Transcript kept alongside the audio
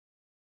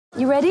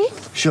You ready?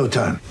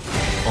 Showtime.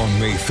 On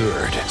May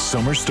 3rd,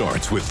 summer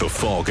starts with The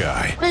Fall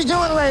Guy. Let's do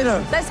it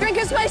later. Let's drink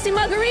a spicy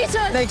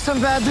margarita. Make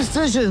some bad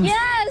decisions.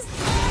 Yes!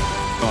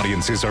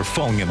 Audiences are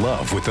falling in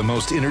love with the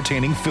most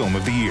entertaining film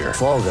of the year.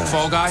 Fall Guy.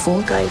 Fall Guy?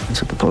 Fall Guy.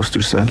 That's what the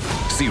poster said.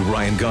 See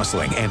Ryan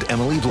Gosling and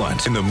Emily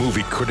Blunt in the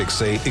movie critics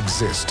say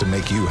exists to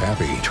make you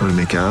happy. Trying to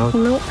make it out?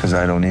 Nope. Because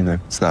I don't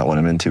either. It's not what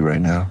I'm into right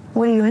now.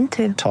 What are you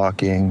into?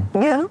 Talking.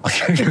 Yeah.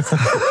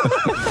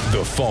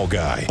 The Fall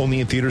Guy.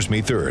 Only in theaters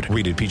May 3rd.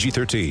 Rated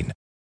PG-13.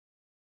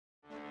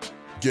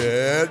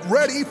 Get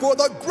ready for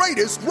the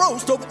greatest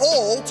roast of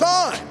all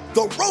time.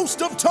 The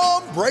Roast of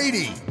Tom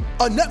Brady.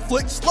 A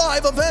Netflix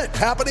live event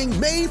happening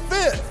May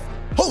 5th.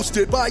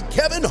 Hosted by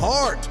Kevin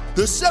Hart.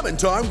 The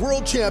 7-time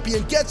world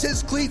champion gets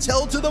his cleats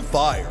held to the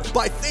fire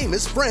by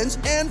famous friends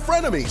and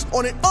frenemies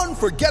on an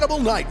unforgettable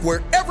night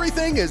where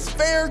everything is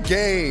fair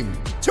game.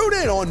 Tune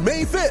in on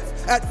May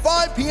 5th at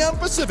 5 p.m.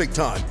 Pacific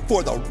time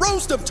for the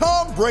Roast of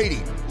Tom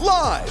Brady.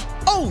 Live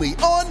only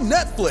on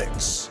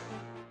Netflix.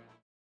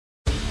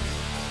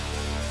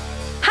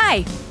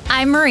 Hi,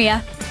 I'm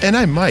Maria. And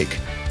I'm Mike.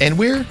 And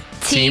we're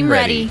Team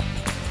Ready.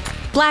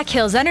 Black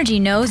Hills Energy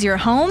knows your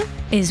home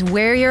is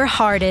where your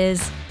heart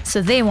is,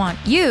 so they want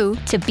you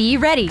to be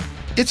ready.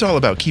 It's all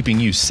about keeping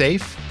you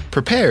safe,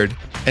 prepared,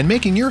 and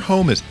making your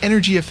home as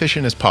energy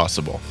efficient as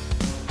possible.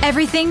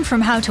 Everything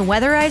from how to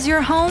weatherize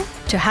your home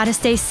to how to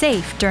stay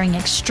safe during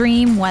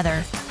extreme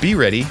weather. Be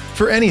ready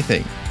for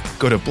anything.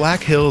 Go to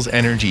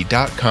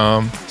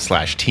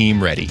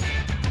blackhillsenergy.com/Team Ready.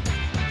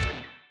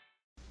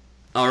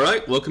 All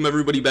right, welcome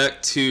everybody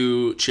back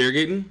to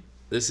Chairgating.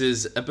 This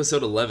is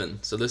episode 11,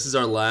 so this is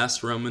our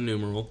last Roman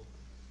numeral.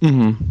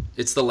 Mm-hmm.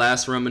 It's the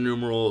last Roman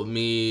numeral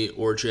me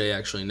or Jay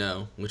actually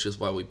know, which is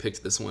why we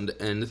picked this one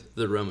to end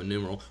the Roman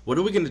numeral. What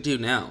are we going to do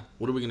now?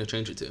 What are we going to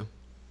change it to?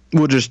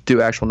 We'll just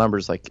do actual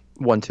numbers like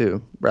 1,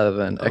 2 rather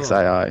than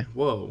XII.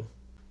 Whoa.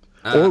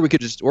 Or we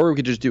could just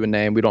do a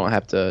name. We don't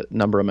have to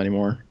number them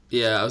anymore.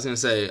 Yeah, I was going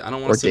to say, I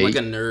don't want to seem like a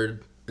nerd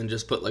and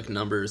just put like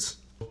numbers.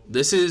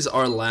 This is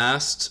our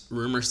last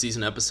Rumor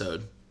Season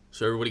episode,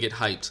 so everybody get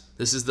hyped.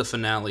 This is the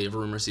finale of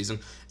Rumor Season,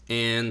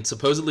 and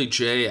supposedly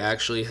Jay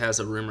actually has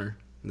a rumor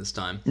this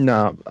time.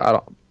 No, I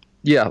don't.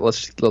 Yeah,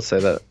 let's say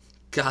that.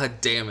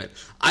 God damn it.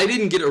 I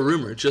didn't get a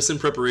rumor, just in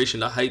preparation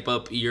to hype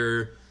up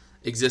your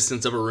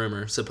existence of a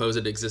rumor,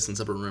 supposed existence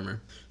of a rumor.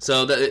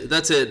 So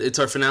that's it. It's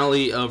our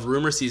finale of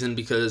Rumor Season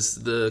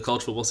because the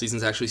college football season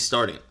is actually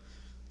starting.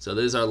 So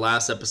this is our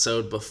last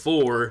episode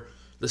before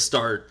the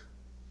start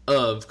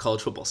of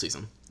college football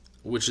season,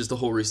 which is the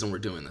whole reason we're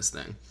doing this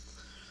thing.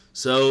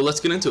 So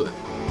let's get into it.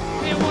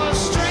 It was a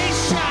straight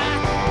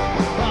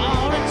shot.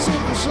 All it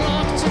took was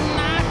luck to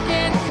not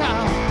get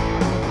caught.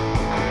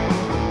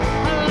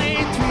 I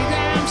laid 3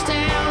 dimes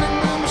down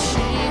and the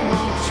machine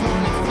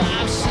won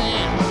 25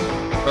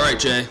 cents. All right,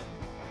 Jay.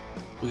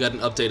 We got an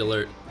update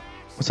alert.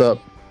 What's up?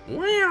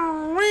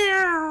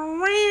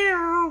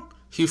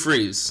 Hugh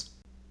Freeze.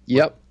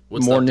 Yep.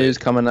 What's more the news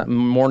update?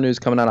 More news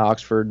coming out of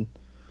Oxford.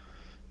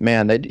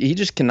 Man, he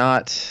just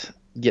cannot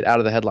get out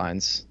of the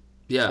headlines.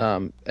 Yeah.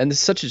 And it's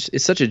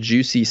such a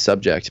juicy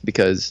subject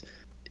because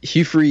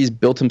Hugh Freeze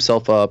built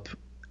himself up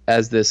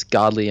as this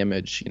godly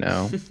image. You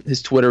know,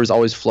 his Twitter is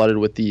always flooded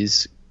with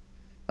these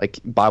like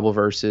Bible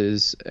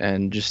verses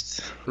and just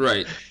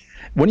Right.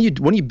 When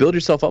you build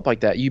yourself up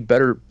like that, you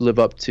better live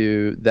up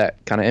to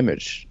that kind of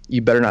image.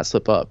 You better not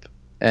slip up.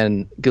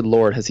 And good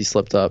Lord, has he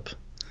slipped up?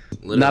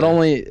 Literally. Not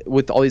only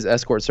with all these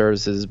escort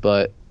services,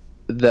 but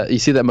you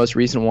see that most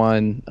recent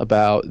one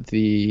about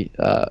the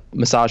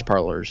massage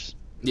parlors.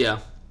 Yeah.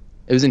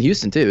 It was in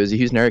Houston too. It was a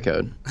Houston area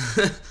code.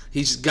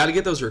 He's got to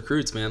get those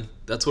recruits, man.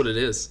 That's what it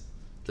is.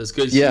 Those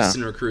good Yeah.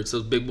 Houston recruits.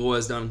 Those big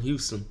boys down in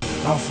Houston.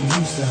 I'm from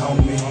Houston,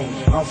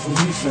 homie. I'm from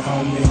Houston,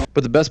 homie.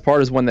 But the best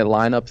part is when they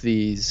line up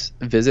these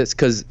visits,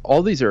 because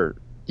all these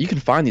you can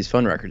find these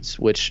phone records,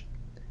 which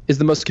is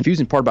the most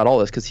confusing part about all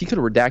this, because he could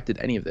have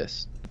redacted any of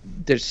this.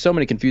 There's so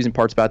many confusing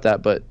parts about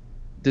that, but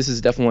this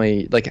is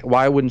definitely, like,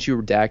 why wouldn't you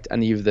redact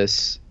any of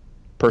this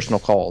personal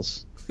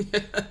calls?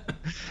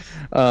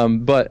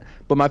 But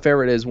my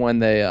favorite is when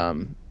they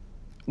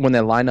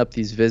line up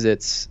these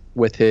visits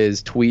with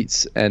his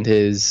tweets and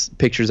his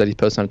pictures that he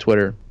posts on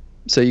Twitter.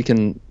 So you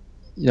can,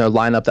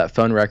 line up that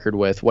phone record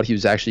with what he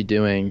was actually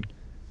doing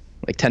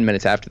like 10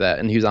 minutes after that.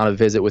 And he was on a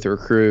visit with a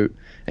recruit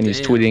and he was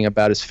tweeting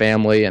about his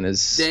family and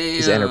his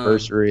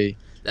anniversary.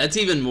 That's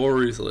even more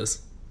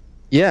ruthless.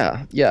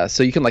 Yeah.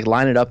 So you can like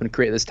line it up and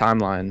create this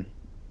timeline.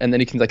 And then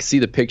you can like see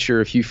the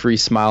picture of Hugh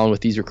Freeze smiling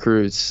with these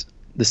recruits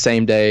the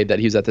same day that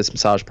he was at this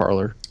massage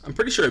parlor. I'm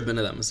pretty sure I've been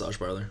to that massage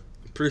parlor.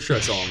 I'm pretty sure I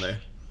saw him there.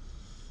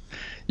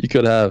 You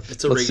could have.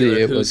 It's a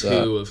regular who's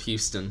who of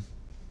Houston.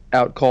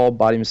 Out Call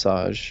Body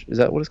Massage. Is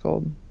that what it's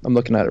called? I'm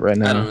looking at it right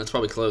now. I don't know. It's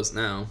probably closed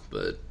now,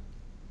 but...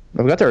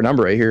 I've got their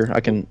number right here. I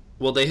can...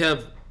 Well, they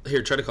have...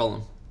 Here, try to call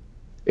them.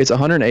 It's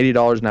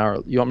 $180 an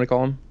hour. You want me to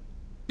call them?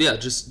 Yeah,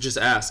 just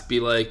ask. Be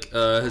like,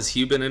 has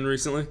Hugh been in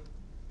recently?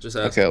 Just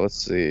ask. Okay, let's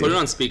see. Put it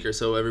on speaker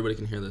so everybody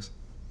can hear this.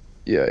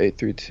 Yeah,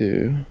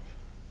 832.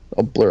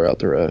 I'll blur out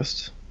the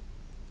rest.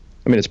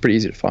 I mean, it's pretty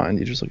easy to find.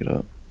 You just look it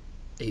up.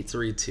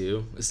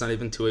 832. It's not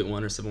even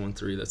 281 or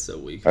 713. That's so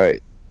weak. All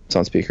right, it's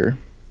on speaker.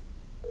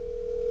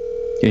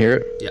 Can you hear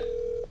it? Yeah.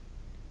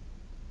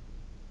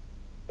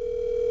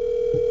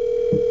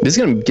 This is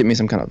gonna get me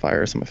some kind of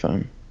virus on my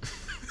phone.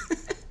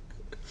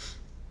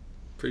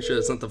 Pretty sure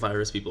that's not the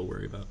virus people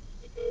worry about.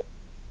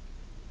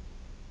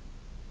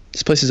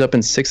 This place is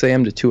open 6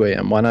 a.m. to 2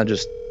 a.m. Why not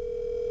just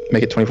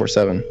make it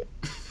 24/7?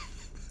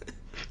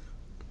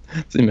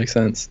 Doesn't make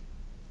sense.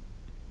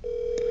 I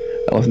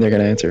don't think they're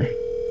gonna answer.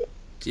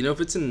 Do you know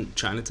if it's in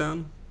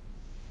Chinatown?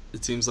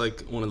 It seems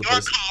like one of the Your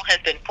places. call has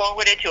been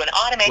forwarded to an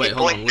automated Wait,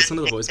 hold voice on. Listen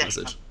to the voice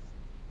message.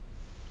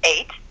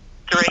 8-3.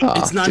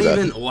 It's not too bad.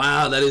 even.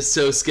 Wow, that is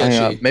so Hang sketchy.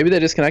 up. Maybe they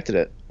disconnected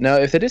it. No,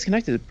 if they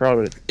disconnected it,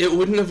 probably. It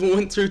wouldn't have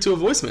went through to a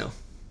voicemail.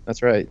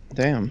 That's right.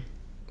 Damn.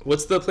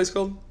 What's the place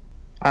called?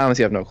 I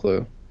honestly have no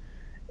clue.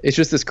 It's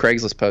just this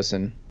Craigslist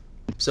posting.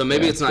 So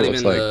maybe it's not what it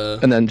even looks the.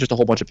 And then just a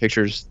whole bunch of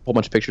pictures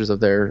of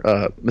their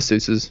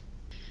masseuses.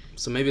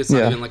 So maybe it's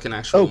not even like an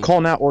actual. Oh,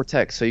 call now or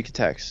text, so you can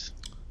text.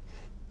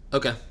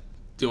 Okay.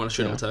 Do you want to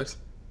shoot him a text?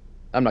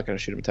 I'm not gonna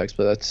shoot him a text,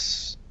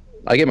 but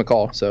I gave him a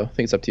call, so I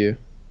think it's up to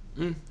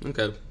you.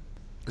 Okay.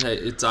 Hey,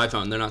 it's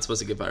iPhone. They're not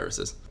supposed to get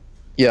viruses.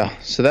 Yeah.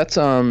 So that's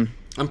I'm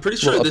pretty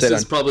sure Well, this update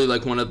is on- probably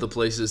like one of the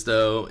places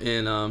though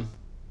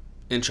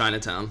in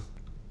Chinatown,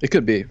 It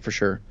could be for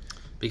sure.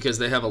 because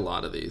they have a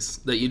lot of these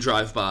that you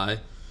drive by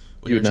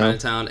when You you're in would know.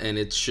 Chinatown, and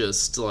it's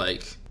just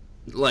like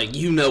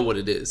you know what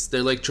it is.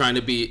 They're like trying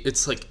to be.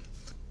 It's like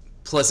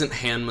pleasant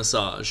hand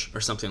massage or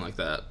something like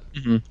that.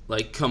 Mm-hmm.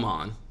 Like, come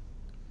on,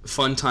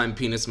 fun time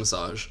penis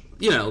massage.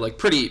 You know, like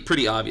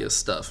pretty obvious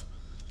stuff.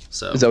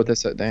 So Is that what they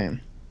said?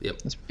 Damn.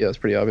 Yep. That's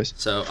pretty obvious.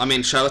 So I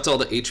mean, shout out to all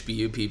the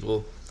HBU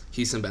people,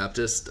 Houston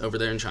Baptist over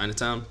there in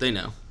Chinatown. They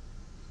know.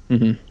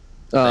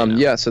 Mm-hmm.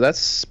 Yeah. So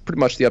that's pretty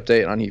much the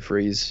update on Heat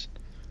Freeze.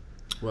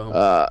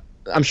 Well,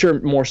 I'm sure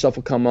more stuff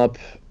will come up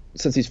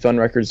since these phone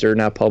records are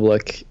now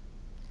public.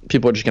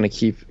 People are just going to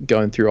keep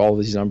going through all of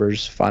these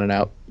numbers, finding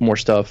out more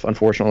stuff,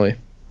 unfortunately.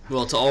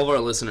 well, to all of our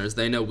listeners,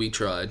 they know we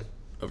tried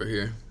over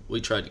here.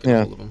 We tried to get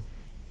Yeah. hold of them.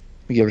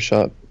 We give it a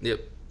shot. Yep.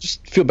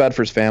 Just feel bad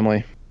for his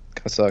family.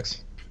 Kind of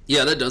sucks.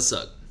 Yeah, that does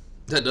suck.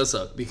 That does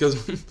suck because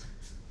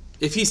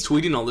if he's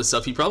tweeting all this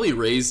stuff, he probably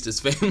raised his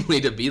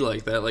family to be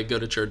like that, like go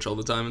to church all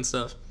the time and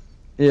stuff.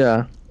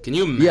 Yeah. Can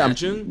you Yeah.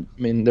 imagine?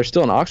 I mean, they're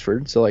still in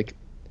Oxford, so like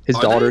his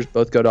Are daughters they?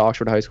 both go to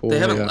Oxford High School. They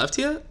haven't Yeah. left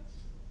yet?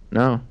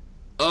 No.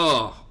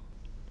 Oh,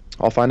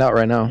 I'll find out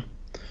right now.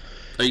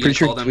 are you going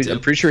to call them I'm too?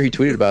 pretty sure he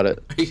tweeted about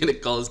it. Are you going to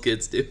call his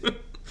kids too?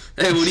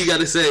 Hey, what do you got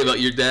to say about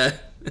your dad?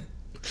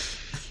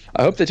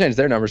 I hope they change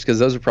their numbers because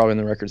those are probably in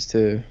the records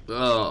too.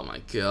 Oh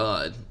my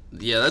god.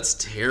 Yeah, that's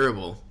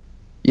terrible.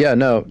 Yeah,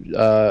 no,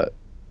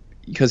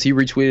 because he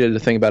retweeted a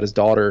thing about his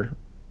daughter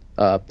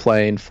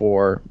playing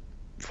for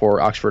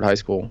Oxford High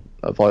School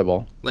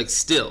volleyball. Like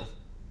still.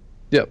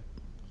 Yep.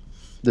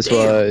 This Damn.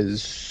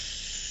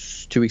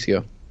 was 2 weeks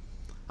ago.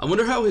 I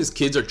wonder how his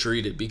kids are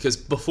treated, because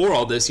before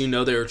all this, you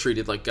know, they were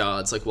treated like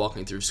gods, like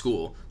walking through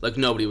school, like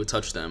nobody would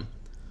touch them.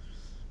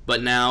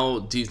 But now,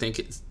 do you think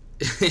it's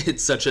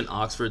such an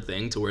Oxford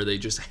thing to where they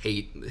just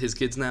hate his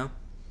kids now?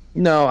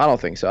 No, I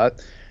don't think so.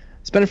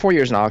 Spending 4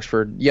 years in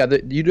Oxford, yeah,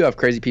 you do have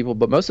crazy people,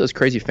 but most of those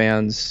crazy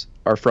fans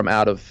are from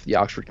out of the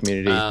Oxford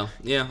community.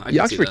 Yeah, I The can see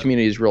Oxford that.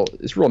 community is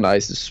real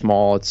nice. It's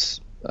small.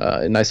 It's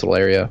a nice little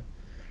area.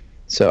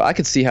 So I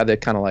could see how they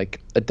kind of like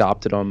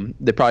adopted them.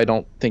 They probably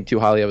don't think too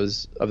highly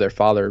of their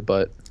father,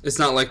 but It's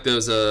not like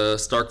those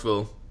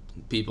Starkville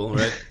people,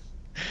 right?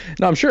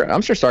 no, I'm sure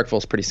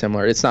Starkville's pretty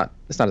similar. It's not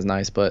as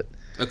nice, but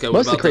Okay, what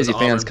most of the about crazy those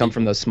fans Auburn come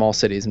from those small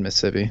cities in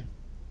Mississippi,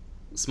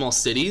 Small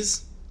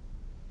cities?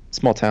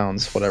 small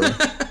towns, whatever.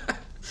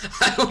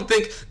 I don't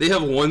think they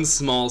have one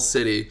small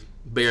city,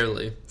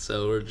 barely.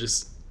 So we're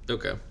just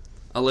okay.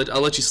 I'll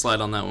let you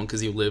slide on that one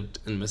because you lived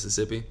in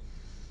Mississippi.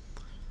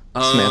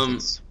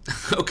 Semantics.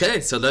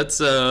 Okay, so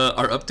that's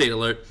our update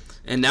alert,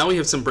 and now we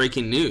have some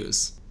breaking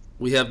news.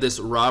 We have this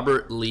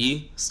Robert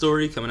Lee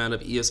story coming out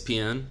of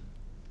ESPN.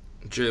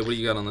 Jay, what do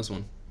you got on this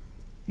one?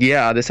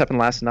 Yeah, this happened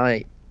last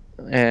night,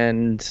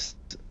 and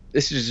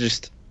this is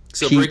just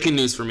So peak, breaking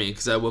news for me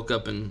because I woke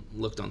up and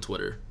looked on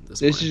Twitter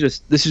this morning.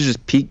 This is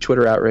just peak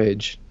Twitter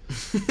outrage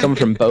coming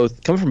from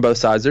both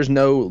sides. There's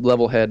no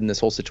level head in this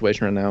whole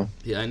situation right now.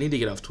 Yeah, I need to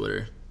get off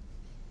Twitter.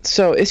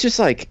 So it's just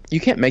like you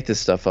can't make this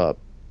stuff up.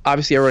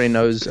 Obviously, everybody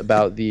knows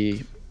about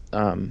the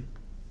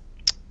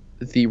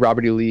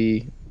Robert E.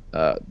 Lee,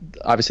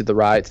 obviously the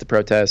riots, the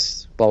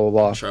protests, blah blah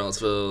blah.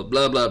 Charlottesville,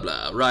 blah blah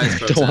blah. Riots,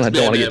 Don't wanna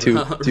get too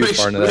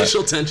far into that.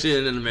 Racial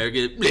tension in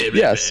America. Blah, blah,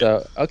 Yeah. blah.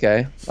 So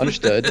okay,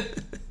 understood.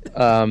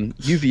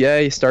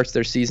 UVA starts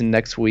their season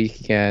next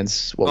week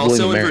against Also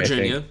William in Mary, I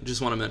Virginia. think.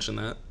 Just want to mention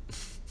that.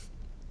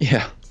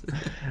 Yeah.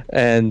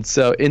 And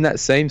so in that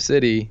same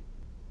city,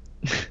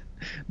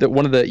 that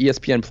one of the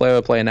ESPN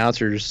play-by-play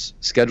announcers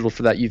scheduled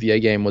for that UVA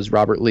game was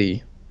Robert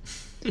Lee.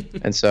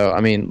 And so, I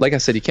mean, like I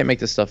said, you can't make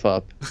this stuff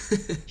up.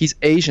 He's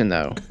Asian,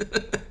 though.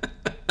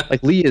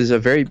 Like, Lee is a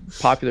very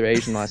popular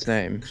Asian last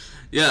name.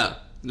 Yeah.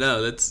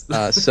 No, that's...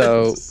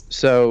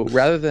 So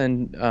rather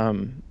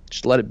than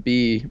just let it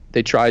be,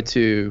 they tried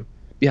to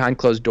behind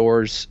closed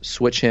doors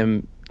switch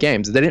him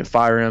games. They didn't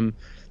fire him.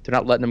 They're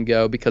not letting him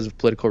go because of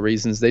political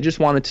reasons. They just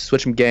wanted to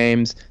switch him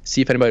games,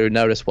 see if anybody would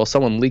notice. Well,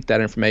 someone leaked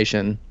that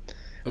information,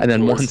 and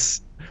then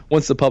once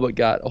the public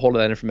got a hold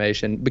of that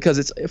information,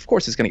 because of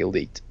course it's going to get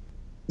leaked.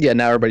 Yeah,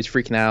 now everybody's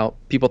freaking out.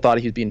 People thought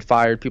he was being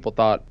fired. People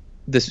thought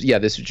this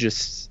was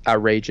just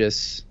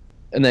outrageous.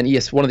 And then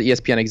one of the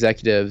ESPN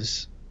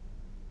executives,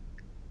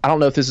 I don't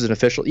know if this is an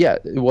official. Yeah,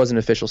 it was an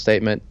official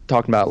statement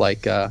talking about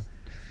like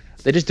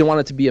they just didn't want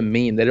it to be a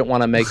meme. They didn't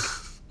want to make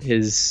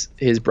his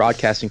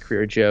broadcasting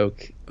career a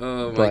joke.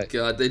 Oh my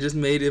God! They just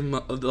made him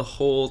the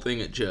whole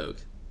thing a joke.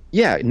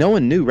 Yeah, no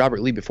one knew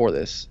Robert Lee before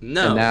this.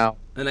 No,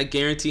 and I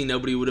guarantee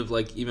nobody would have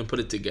like even put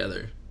it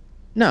together.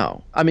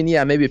 No, I mean,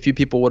 yeah, maybe a few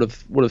people would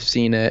have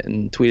seen it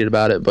and tweeted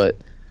about it, but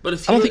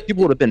if I don't think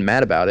people would have been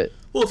mad about it.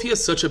 Well, if he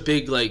has such a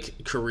big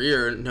like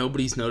career,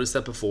 nobody's noticed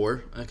that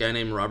before. A guy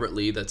named Robert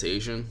Lee that's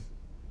Asian.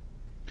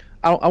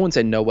 I wouldn't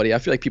say nobody. I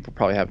feel like people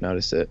probably have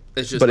noticed it.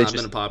 It's just not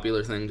been a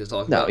popular thing to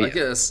talk about, I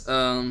guess.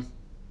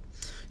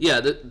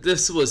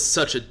 This was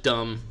such a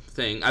dumb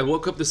thing. I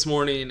woke up this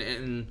morning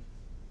and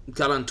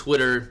got on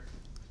Twitter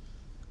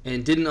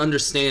and didn't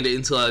understand it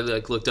until I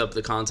looked up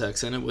the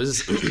context, and it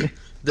was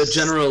the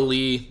General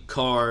Lee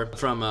car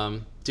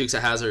from Dukes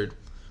of Hazzard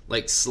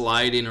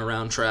sliding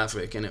around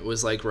traffic, and it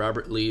was like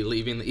Robert Lee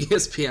leaving the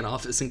ESPN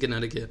office in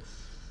Connecticut.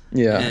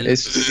 Yeah, and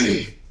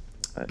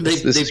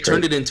they've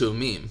turned it into a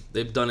meme.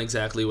 They've done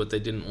exactly what they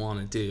didn't want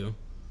to do.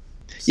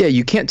 Yeah,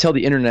 you can't tell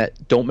the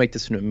internet, don't make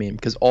this into a meme,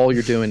 because all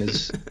you're doing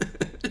is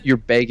you're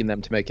begging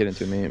them to make it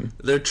into a meme.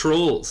 They're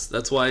trolls.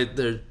 That's why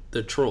they're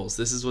trolls.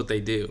 This is what they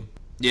do.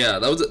 Yeah,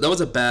 that was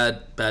a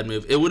bad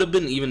move. It would have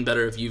been even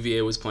better if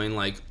UVA was playing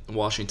like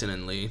Washington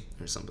and Lee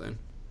or something.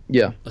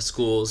 Yeah. A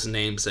school's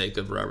namesake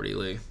of Robert E.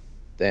 Lee.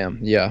 Damn,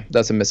 yeah,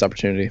 that's a missed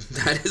opportunity.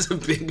 That is a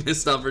big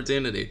missed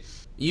opportunity.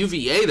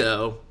 UVA,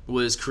 though,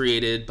 was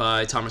created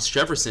by Thomas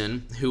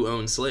Jefferson, who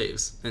owned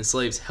slaves, and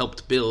slaves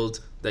helped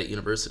build that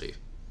university.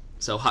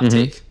 So hot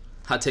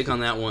take on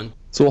that one.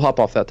 So we'll hop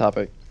off that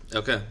topic.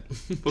 Okay.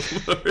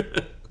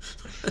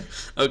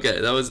 Okay,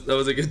 that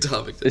was a good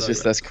topic.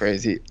 That's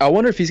crazy. I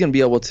wonder if he's gonna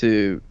be able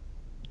to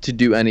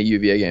do any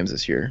UVA games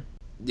this year.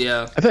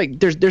 Yeah. I feel like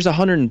there's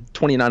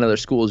 129 other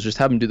schools. Just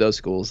have him do those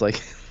schools. Like,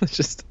 let's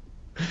just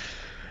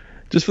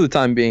for the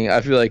time being, I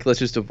feel like let's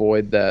just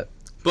avoid that.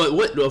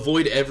 But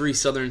avoid every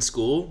Southern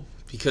school?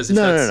 Because if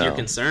that's your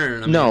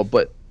concern,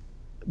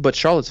 but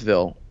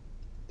Charlottesville,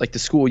 like the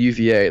school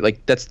UVA,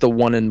 like that's the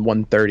 1 in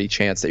 130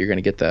 chance that you're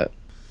gonna get that.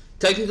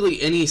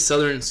 Technically, any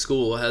Southern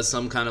school has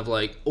some kind of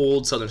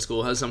old Southern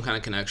school has some kind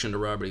of connection to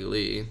Robert E.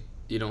 Lee.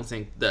 You don't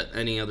think that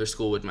any other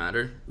school would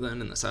matter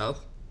then in the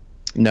South?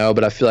 No,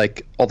 but I feel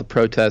like all the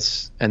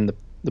protests and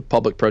the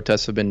public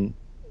protests have been.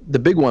 The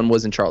big one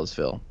was in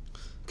Charlottesville.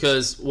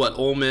 Because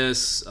Ole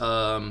Miss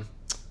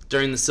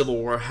during the Civil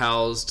War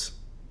housed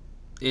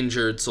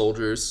injured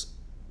soldiers.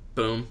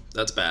 Boom,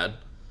 that's bad.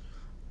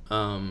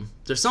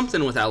 There's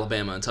something with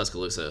Alabama and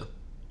Tuscaloosa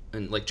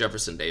and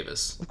Jefferson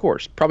Davis. Of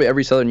course, probably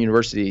every big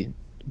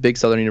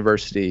Southern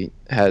university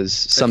has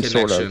some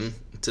sort of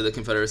to the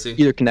Confederacy,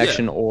 either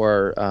connection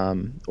or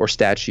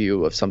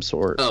statue of some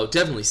sort. Oh,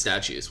 definitely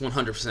statues,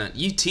 100%.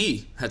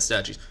 UT had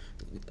statues,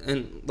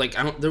 and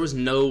there was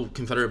no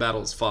Confederate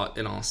battles fought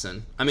in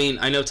Austin. I mean,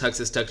 I know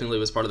Texas technically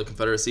was part of the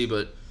Confederacy,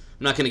 but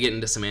I'm not going to get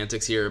into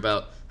semantics here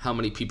about how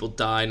many people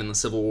died in the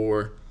Civil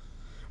War.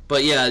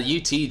 But yeah,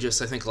 UT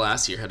just I think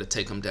last year had to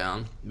take them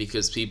down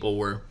because people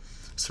were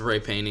spray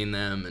painting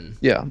them and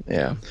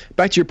yeah.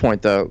 Back to your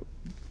point though,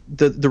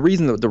 the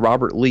reason that the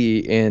Robert Lee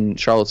in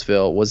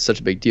Charlottesville was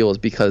such a big deal is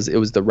because it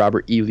was the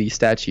Robert E. Lee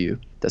statue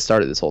that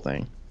started this whole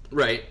thing.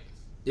 Right.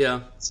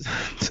 Yeah.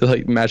 So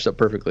matched up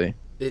perfectly.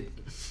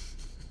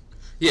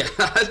 Yeah,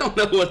 I don't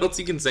know what else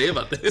you can say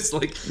about this.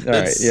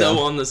 So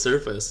on the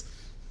surface.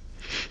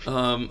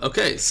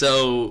 Okay,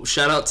 so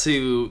shout out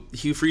to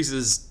Hugh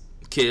Freeze's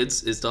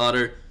kids, his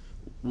daughter.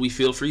 We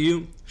feel for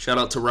you. Shout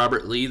out to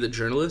Robert Lee, the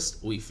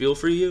journalist. We feel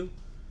for you.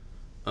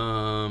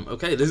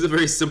 Okay, this is a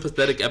very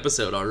sympathetic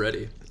episode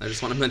already. I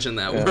just want to mention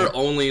that. Yeah. We're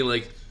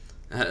only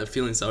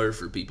feeling sorry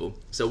for people.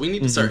 So we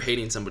need to start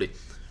hating somebody.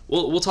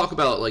 We'll talk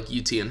about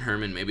UT and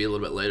Herman maybe a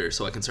little bit later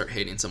so I can start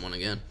hating someone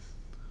again.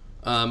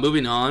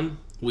 Moving on,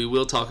 we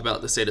will talk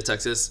about the state of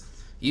Texas.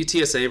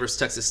 UTSA versus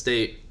Texas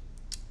State.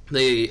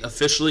 They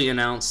officially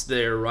announced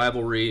their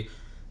rivalry.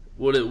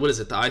 What is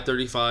it? The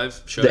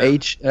I-35 showdown?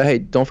 Hey,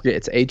 don't forget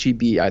it's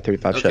HEB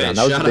I-35 showdown.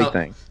 That was the big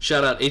thing.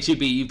 Shout out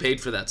HEB. You paid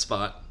for that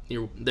spot.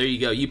 There you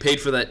go. You paid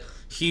for that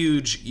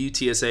huge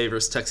UTSA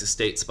versus Texas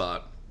State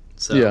spot.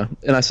 So yeah,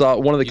 and I saw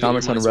one of the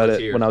comments on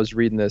Reddit when I was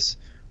reading this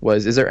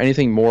was, "Is there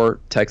anything more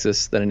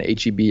Texas than an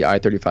HEB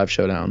I-35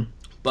 showdown?"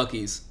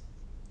 Buc-ee's.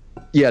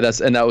 Yeah,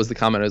 that was the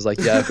comment. I was like,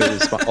 yeah, if it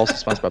was also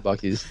sponsored by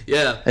Buc-ee's.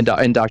 Yeah. And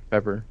Dr.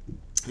 Pepper.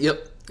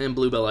 Yep, and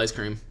Bluebell ice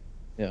cream.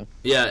 Yeah.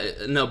 Yeah,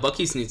 no,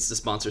 Buc-ee's needs to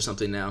sponsor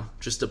something now,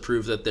 just to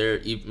prove that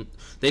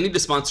they need to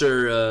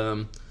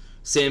sponsor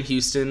Sam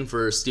Houston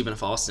for Stephen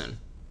F. Austin,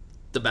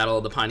 the Battle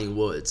of the Piney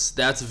Woods.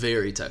 That's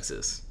very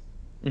Texas.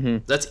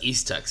 Mm-hmm. That's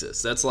East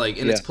Texas. That's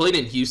it's played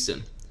in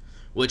Houston,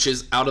 which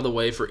is out of the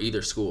way for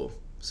either school.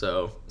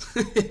 So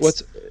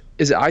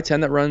is it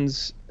I-10 that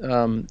runs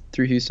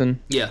through Houston?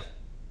 Yeah.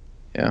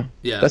 Yeah.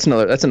 Yeah. That's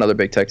another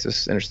big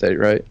Texas interstate,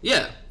 right?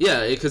 Yeah,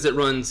 because it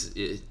runs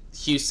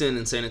Houston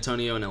and San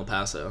Antonio and El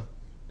Paso.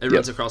 It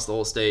runs across the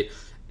whole state.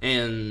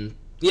 And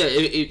yeah,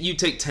 you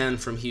take 10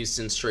 from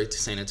Houston straight to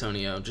San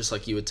Antonio, just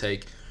like you would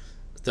take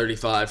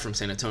 35 from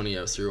San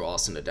Antonio through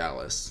Austin to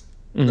Dallas.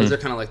 Mm-hmm. Those are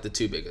kind of like the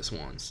two biggest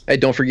ones. Hey,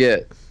 don't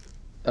forget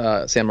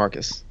San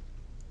Marcos.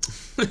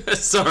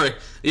 Sorry.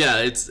 Yeah,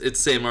 it's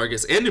San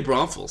Marcos and New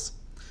Braunfels.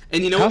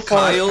 And you know what,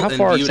 Kyle and how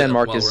far are Buda, San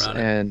Marcos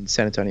and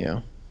San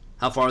Antonio?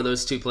 How far are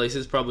those two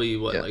places? Probably,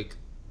 like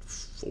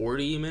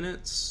 40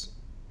 minutes?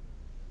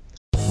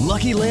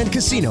 Lucky Land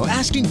Casino,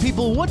 asking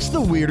people, what's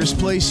the weirdest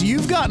place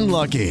you've gotten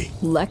lucky?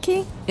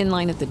 Lucky? In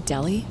line at the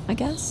deli, I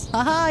guess?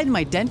 Aha, in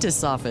my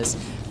dentist's office.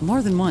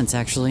 More than once,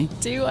 actually.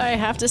 Do I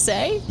have to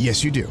say?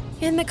 Yes, you do.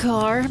 In the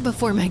car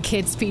before my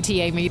kids'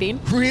 PTA meeting.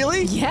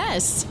 Really?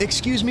 Yes.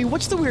 Excuse me,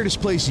 what's the weirdest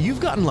place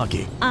you've gotten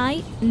lucky?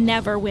 I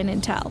never win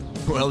and tell.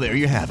 Well, there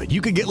you have it. You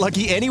can get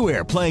lucky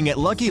anywhere, playing at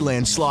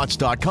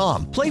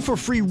LuckyLandSlots.com. Play for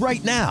free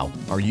right now.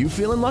 Are you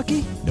feeling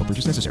lucky? No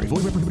purchase necessary.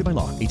 Void where prohibited by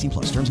law. 18+.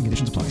 Terms and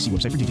conditions apply. See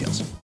website for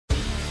details.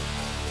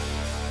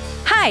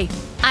 Hi,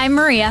 I'm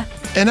Maria.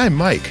 And I'm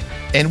Mike.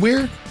 And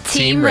we're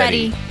Team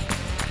Ready.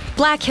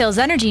 Black Hills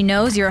Energy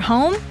knows your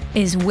home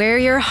is where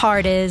your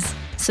heart is,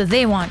 so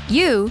they want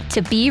you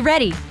to be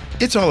ready.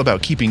 It's all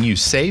about keeping you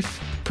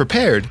safe,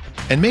 prepared,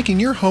 and making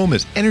your home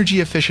as energy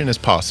efficient as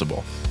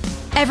possible.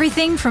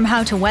 Everything from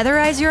how to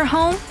weatherize your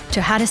home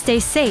to how to stay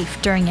safe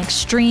during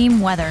extreme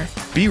weather.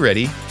 Be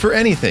ready for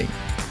anything.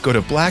 Go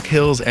to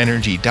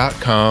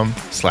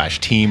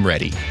blackhillsenergy.com/Team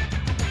Ready.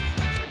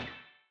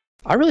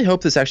 I really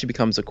hope this actually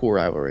becomes a cool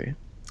rivalry.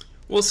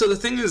 Well, so the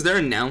thing is, they're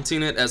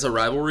announcing it as a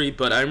rivalry,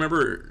 but I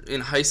remember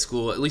in high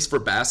school, at least for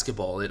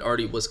basketball, it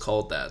already was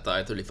called that, the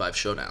I-35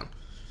 Showdown.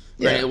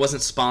 Yeah. Right? It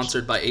wasn't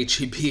sponsored by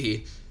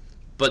HEB,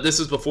 but this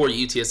was before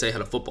UTSA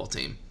had a football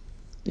team.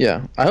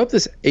 Yeah, I hope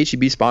this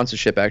HEB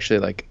sponsorship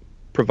actually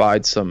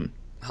provides some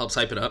helps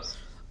hype it up.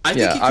 I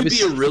think it could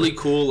be a really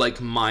cool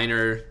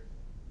minor,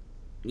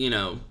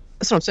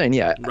 That's what I'm saying.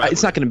 Yeah, rivalry.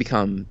 It's not going to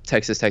become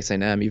Texas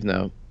A&M, even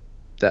though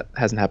that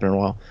hasn't happened in a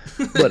while.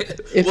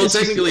 But if well,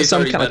 technically, it's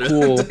some already kind of better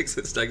cool than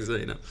Texas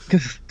A&M.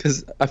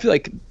 Because I feel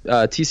like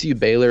TCU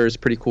Baylor is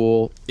pretty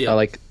cool.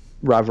 Yeah.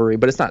 Rivalry,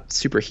 but it's not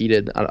super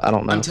heated. I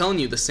don't know. I'm telling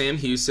you, the Sam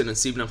Houston and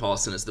Stephen F.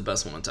 Austin is the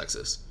best one in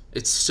Texas.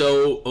 It's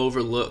so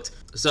overlooked.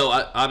 So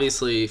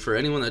obviously, for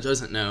anyone that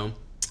doesn't know,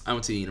 I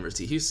went to the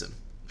University of Houston,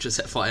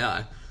 just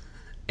FYI,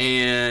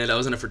 and I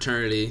was in a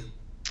fraternity.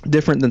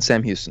 Different than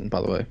Sam Houston,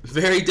 by the way.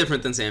 Very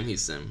different than Sam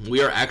Houston.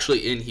 We are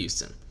actually in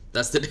Houston.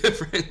 That's the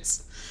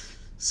difference.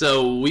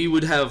 So we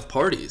would have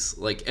parties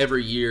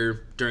every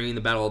year during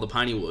the Battle of the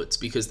Piney Woods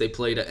because they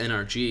played at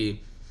NRG,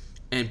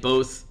 and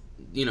both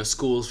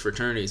schools,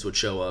 fraternities would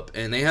show up,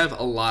 and they have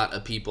a lot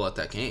of people at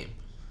that game.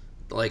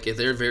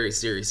 They're very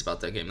serious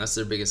about that game. That's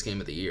their biggest game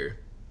of the year.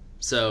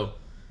 So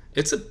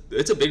it's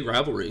a big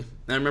rivalry.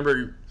 And I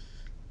remember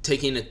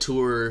taking a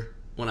tour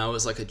when I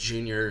was a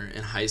junior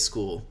in high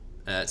school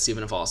at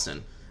Stephen F.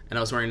 Austin, and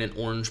I was wearing an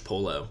orange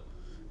polo.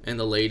 And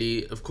the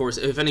lady, of course,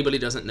 if anybody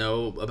doesn't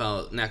know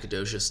about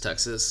Nacogdoches,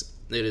 Texas,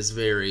 it is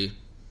very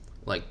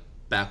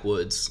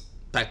backwoods,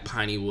 back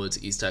Piney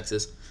Woods, East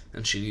Texas.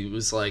 And she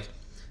was like,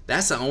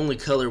 "That's the only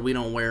color we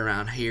don't wear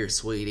around here,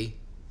 sweetie."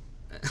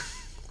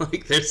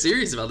 They're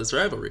serious about this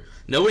rivalry.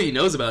 Nobody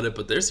knows about it,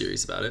 but they're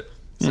serious about it.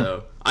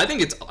 So I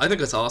think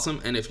it's awesome.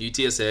 And if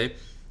UTSA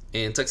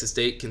and Texas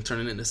State can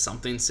turn it into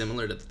something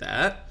similar to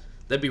that,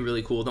 that'd be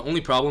really cool. The only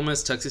problem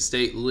is Texas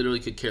State literally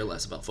could care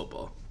less about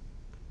football.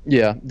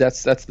 Yeah,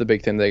 that's the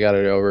big thing they got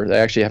it over. They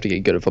actually have to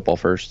get good at football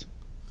first.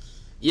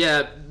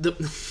 Yeah,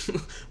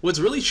 what's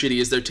really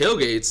shitty is their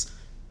tailgates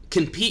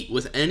compete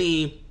with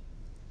any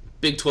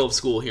Big 12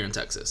 school here in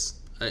Texas.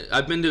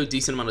 I've been to a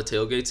decent amount of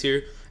tailgates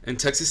here, and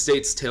Texas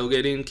State's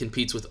tailgating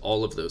competes with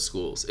all of those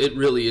schools. It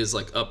really is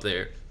up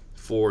there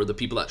for the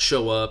people that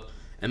show up,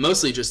 and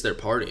mostly just their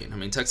partying. I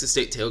mean, Texas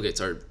State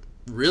tailgates are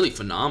really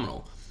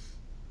phenomenal.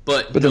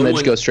 But then they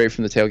just go straight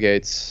from the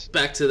tailgates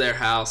back to their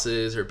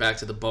houses or back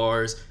to the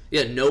bars.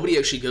 Yeah, nobody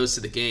actually goes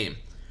to the game.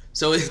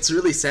 So it's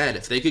really sad.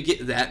 If they could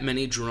get that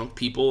many drunk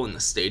people in the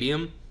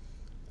stadium,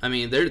 I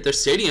mean, their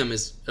stadium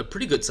is a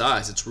pretty good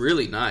size. It's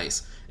really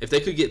nice. If they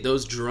could get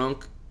those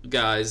drunk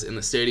guys in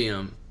the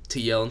stadium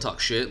to yell and talk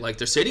shit,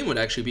 their stadium would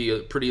actually be a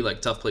pretty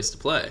tough place to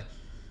play.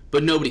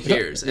 But nobody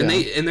cares, and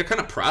they're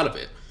kind of proud of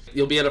it.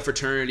 You'll be at a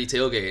fraternity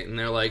tailgate, and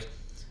they're like,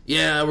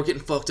 "Yeah, we're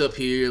getting fucked up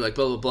here, blah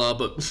blah blah,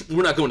 but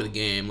we're not going to the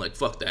game.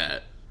 Fuck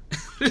that."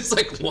 It's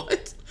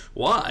what?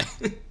 Why?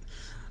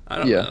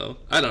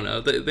 I don't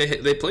know.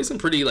 They play some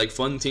pretty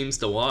fun teams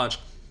to watch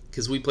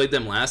because we played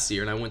them last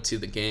year, and I went to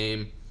the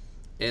game,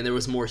 and there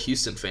was more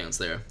Houston fans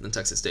there than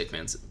Texas State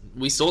fans.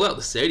 We sold out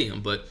the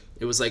stadium, but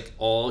it was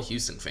all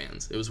Houston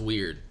fans. It was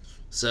weird.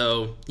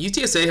 So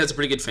UTSA has a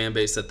pretty good fan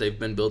base that they've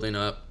been building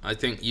up. I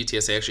think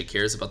UTSA actually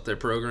cares about their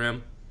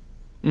program.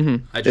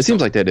 Mm-hmm. It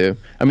seems like they do.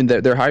 I mean,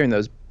 they're hiring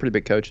those pretty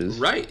big coaches.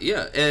 Right,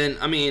 yeah. And,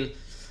 I mean,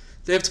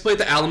 they have to play at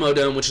the Alamo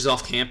Dome, which is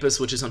off campus,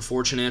 which is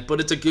unfortunate, but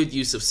it's a good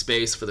use of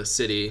space for the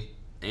city.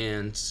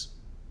 And,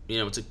 you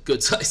know, it's a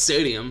good-sized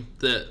stadium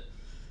that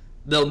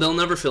they'll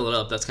never fill it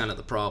up. That's kind of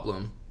the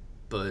problem.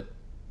 But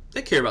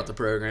they care about the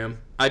program.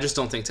 I just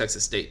don't think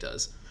Texas State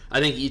does. I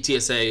think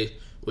UTSA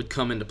would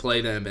come in to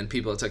play them, and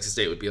people at Texas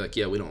State would be like,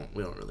 yeah, we don't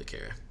really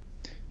care.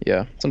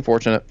 Yeah, it's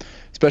unfortunate,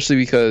 especially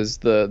because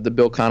the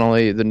Bill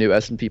Connolly, the new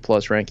S&P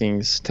Plus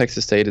rankings,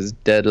 Texas State is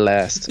dead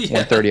last,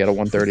 130 out of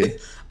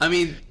 130. I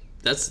mean,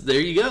 there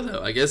you go,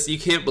 though. I guess you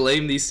can't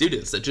blame these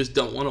students that just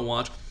don't want to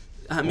watch.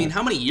 I mean,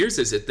 how many years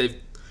is it? They've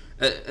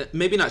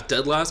maybe not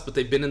dead last, but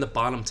they've been in the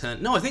bottom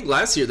 10. No, I think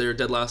last year they were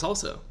dead last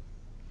also.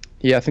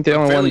 Yeah, I think they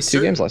only won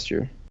 2 games last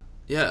year.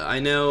 Yeah, I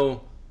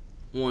know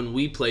when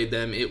we played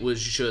them, it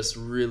was just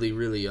really,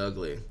 really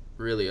ugly.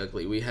 Really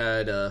ugly. We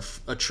had a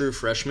true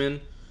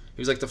freshman.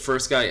 He was like the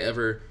first guy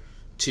ever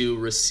to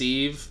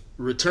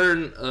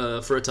return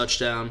for a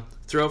touchdown,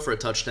 throw for a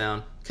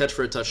touchdown, catch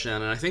for a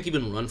touchdown, and I think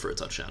even run for a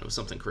touchdown. It was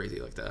something crazy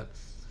like that.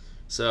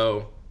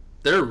 So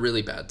they're a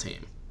really bad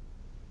team.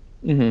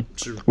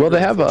 Mm-hmm. Well, they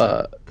have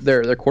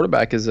their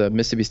quarterback is a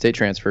Mississippi State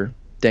transfer,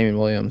 Damian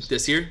Williams.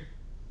 This year?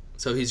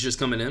 So he's just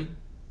coming in?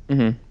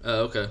 Mm-hmm.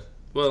 Oh, okay.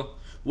 Well,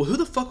 who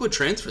the fuck would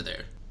transfer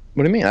there?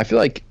 What do you mean? I feel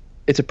like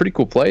it's a pretty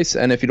cool place,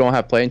 and if you don't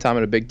have playing time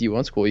at a big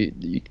D1 school,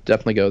 you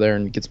definitely go there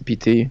and get some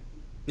PT.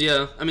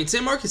 Yeah, I mean,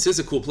 San Marcos is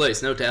a cool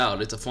place, no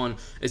doubt. It's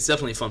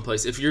definitely a fun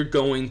place. If you're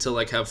going to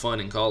like have fun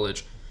in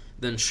college,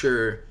 then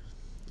sure,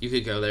 you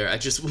could go there.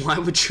 Why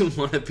would you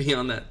want to be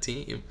on that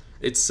team?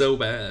 It's so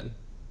bad.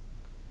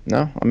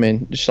 No, I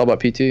mean, it's all about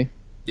PT.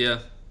 Yeah,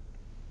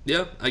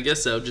 I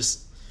guess so.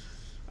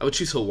 I would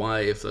choose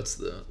Hawaii if that's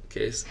the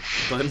case.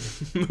 But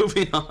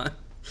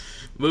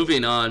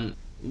moving on.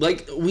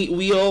 Like,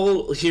 we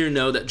all here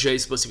know that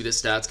Jay's supposed to be the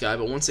stats guy,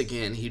 but once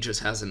again, he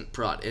just hasn't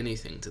brought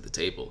anything to the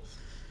table.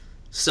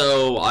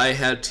 So I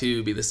had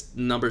to be this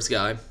numbers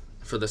guy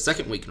for the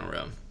second week in a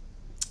row.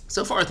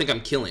 So far, I think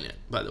I'm killing it,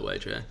 by the way,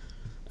 Jay.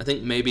 I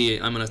think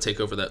maybe I'm going to take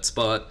over that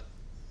spot.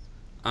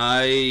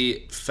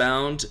 I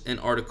found an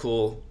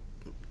article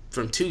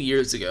from 2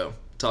 years ago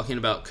talking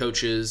about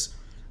coaches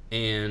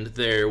and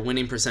their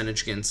winning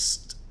percentage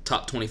against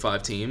top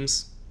 25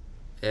 teams.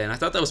 And I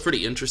thought that was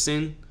pretty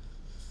interesting.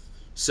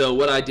 So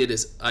what I did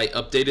is I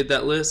updated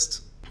that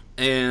list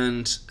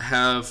and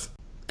have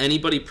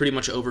anybody pretty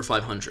much over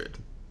 500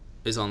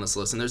 is on this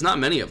list. And there's not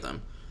many of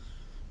them.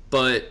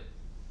 But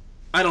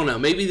I don't know.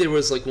 Maybe there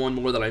was like one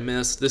more that I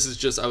missed. This is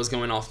just, I was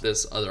going off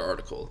this other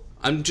article.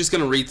 I'm just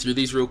going to read through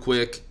these real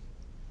quick.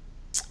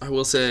 I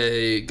will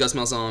say Gus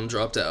Malzahn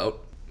dropped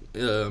out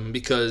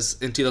because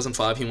in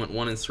 2005 he went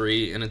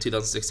 1-3, and in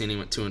 2016 he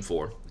went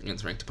 2-4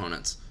 against ranked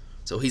opponents.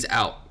 So he's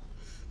out.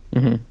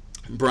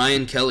 Mm-hmm.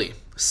 Brian Kelly,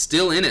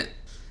 still in it.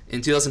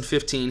 In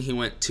 2015 he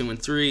went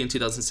 2-3. In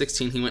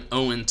 2016 he went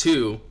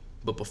 0-2,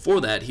 but before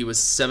that he was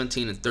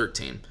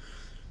 17-13.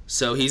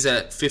 So he's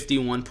at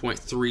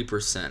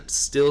 51.3%,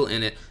 still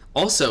in it.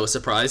 Also, a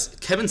surprise,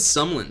 Kevin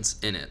Sumlin's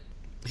in it.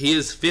 He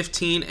is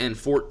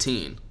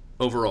 15-14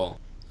 overall.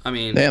 I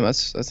mean, damn,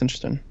 that's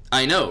interesting.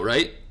 I know,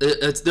 right?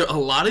 There a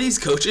lot of these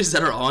coaches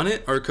that are on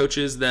it are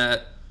coaches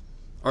that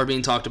are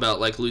being talked about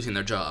like losing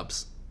their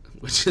jobs,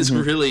 which is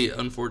really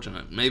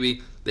unfortunate.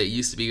 Maybe they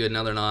used to be good,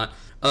 now they're not.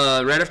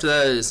 Right after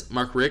that is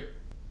Mark Richt,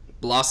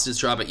 lost his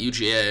job at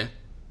UGA.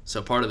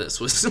 So part of this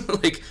was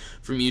like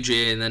from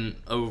UGA and then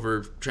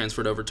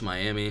transferred over to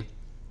Miami.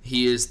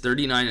 He is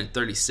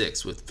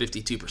 39-36 with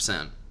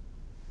 52%.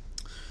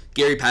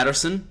 Gary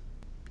Patterson,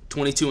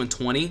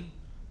 22-20,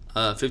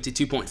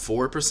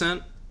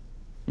 52.4%.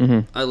 Mm-hmm.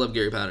 I love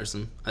Gary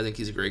Patterson. I think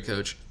he's a great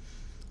coach.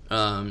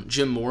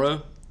 Jim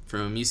Mora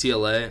from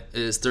UCLA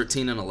is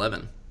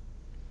 13-11,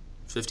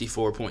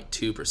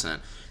 54.2%.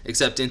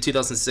 Except in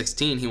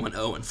 2016 he went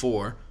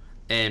 0-4,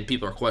 and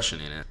people are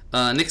questioning it.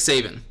 Nick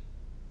Saban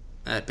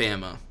at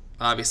Bama,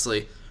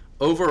 obviously,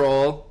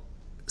 overall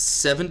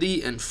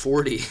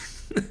 70-40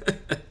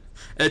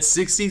 at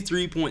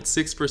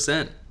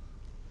 63.6%.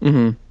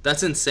 Mm-hmm.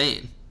 That's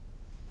insane.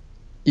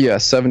 Yeah,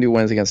 70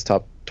 wins against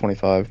top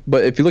 25.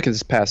 But if you look at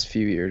this past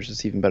few years,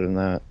 it's even better than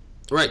that.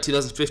 Right,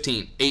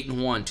 2015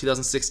 8-1,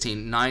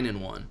 2016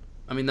 9-1.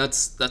 I mean,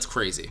 that's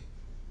crazy.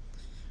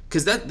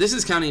 Because this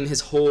is counting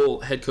his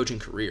whole head coaching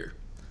career.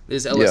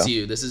 This is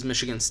LSU. Yeah. This is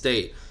Michigan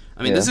State.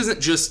 I mean, This isn't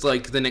just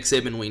like the Nick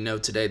Saban we know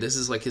today. This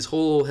is like his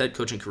whole head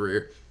coaching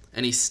career,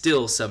 and he's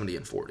still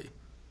 70-40.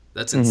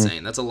 That's insane.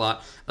 Mm-hmm. That's a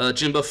lot.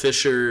 Jimbo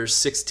Fisher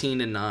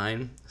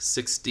 16-9,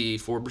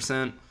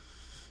 64%.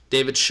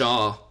 David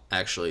Shaw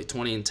actually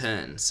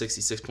 20-10,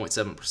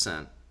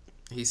 66.7%.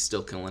 He's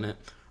still killing it.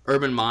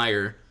 Urban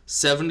Meyer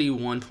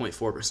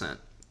 71.4%,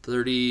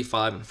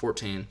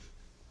 35-14.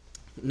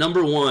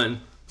 Number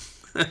one,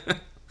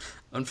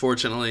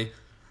 unfortunately,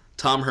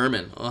 Tom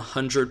Herman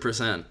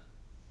 100%.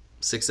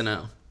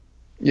 6-0.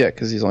 Yeah,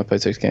 because he's only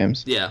played 6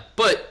 games. Yeah,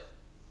 but,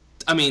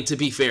 I mean, to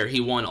be fair, he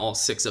won all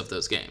 6 of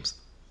those games.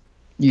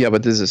 Yeah,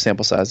 but this is a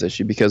sample size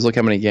issue because look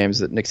how many games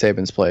that Nick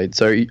Saban's played.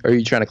 So are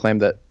you trying to claim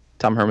that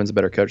Tom Herman's a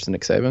better coach than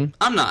Nick Saban?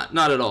 I'm not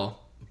at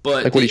all.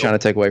 But Like, what are you trying to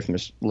take away from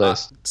this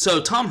list? So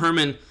Tom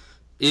Herman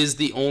is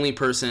the only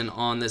person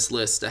on this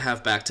list to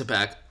have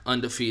back-to-back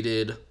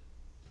undefeated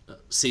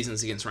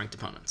seasons against ranked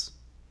opponents.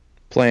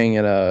 Playing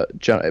at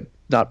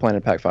not playing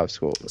at Pac-5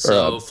 school.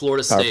 So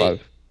Florida Power State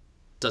 5.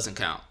 doesn't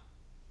count.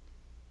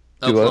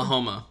 Do what?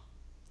 Oklahoma,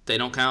 they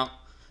don't count.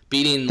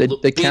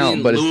 They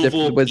count, but it's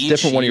different. But it's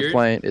different when year. you're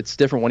playing. It's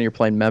different when you're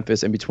playing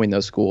Memphis in between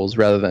those schools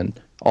rather than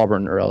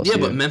Auburn or LSU. Yeah,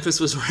 but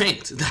Memphis was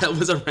ranked. That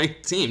was a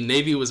ranked team.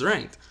 Navy was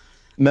ranked.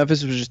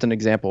 Memphis was just an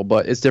example,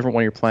 but it's different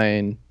when you're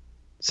playing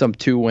some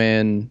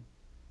 2-win,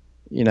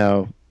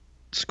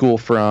 school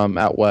from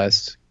out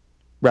west,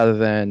 rather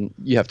than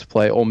you have to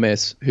play Ole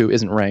Miss, who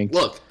isn't ranked.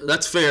 Look,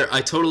 that's fair. I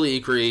totally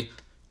agree.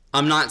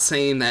 I'm not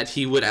saying that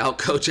he would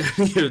outcoach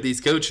any of these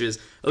coaches.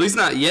 At least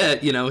not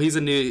yet. He's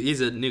a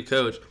new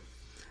coach.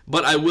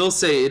 But I will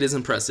say it is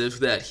impressive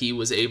that he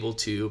was able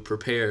to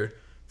prepare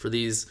for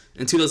these.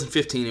 In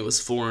 2015, it was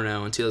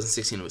 4-0. In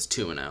 2016, it was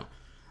 2-0.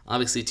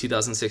 Obviously,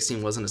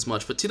 2016 wasn't as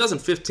much. But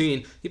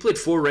 2015, he played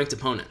 4 ranked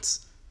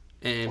opponents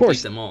and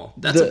beat them all.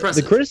 That's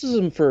impressive. The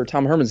criticism for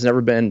Tom Herman's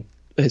never been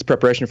his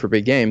preparation for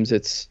big games.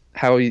 It's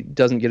how he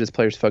doesn't get his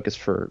players focused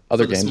for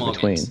other games in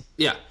between. Games.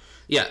 Yeah.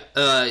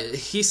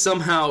 He's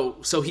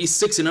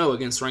 6-0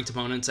 against ranked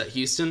opponents at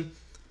Houston,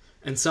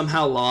 and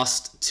somehow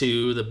lost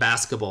to the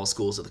basketball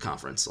schools of the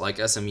conference, like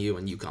SMU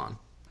and UConn.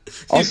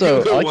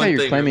 Also, I like how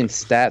you're claiming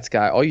stats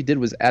guy. All you did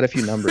was add a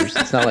few numbers.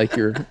 It's not like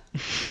you're.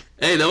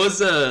 Hey, that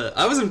was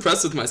I was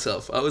impressed with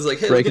myself. I was like,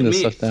 hey, breaking look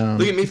this at me. stuff down.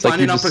 Look at me It's like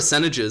finding you're out just-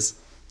 percentages.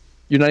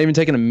 You're not even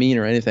taking a mean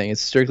or anything.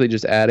 It's strictly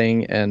just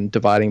adding and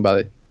dividing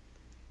by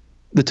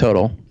the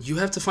total. You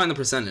have to find the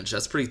percentage.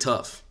 That's pretty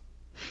tough.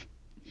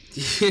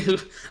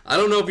 I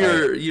don't know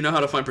if you know how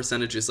to find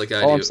percentages like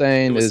I do. All I'm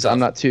saying is tough. I'm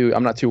not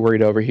too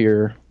worried over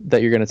here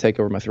that you're going to take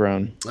over my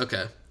throne.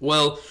 Okay.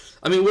 Well,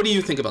 I mean, what do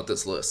you think about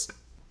this list?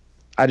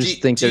 I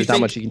just think there's not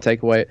much you can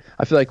take away.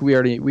 I feel like we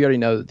already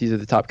know that these are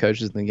the top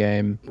coaches in the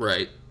game.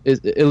 Right.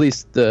 At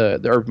least the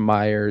Urban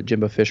Meyer,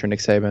 Jimbo Fisher, Nick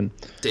Saban.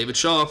 David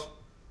Shaw.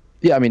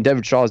 Yeah, I mean,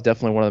 David Shaw is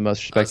definitely one of the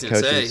most respected I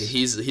was gonna coaches.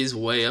 say he's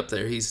way up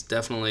there. He's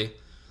definitely.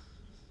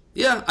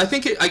 Yeah,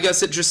 I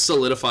guess it just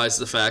solidifies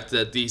the fact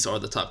that these are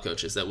the top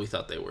coaches that we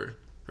thought they were.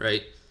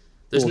 Right.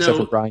 There's except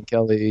for Brian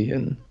Kelly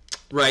and.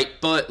 Right,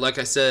 but like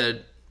I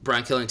said,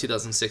 Brian Kelly in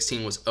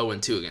 2016 was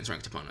 0-2 against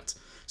ranked opponents.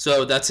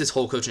 So that's his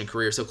whole coaching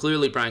career. So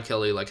clearly Brian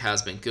Kelly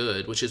has been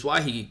good, which is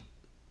why he,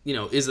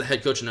 is the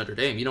head coach of Notre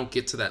Dame. You don't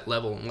get to that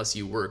level unless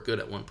you were good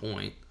at one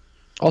point.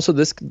 Also,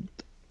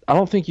 I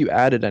don't think you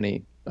added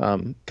any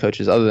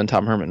coaches other than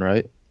Tom Herman,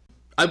 right?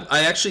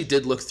 I actually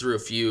did look through a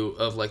few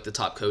of the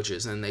top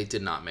coaches, and they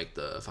did not make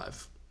the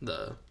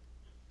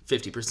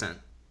 50%.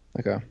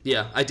 Okay.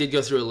 Yeah, I did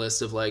go through a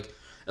list of at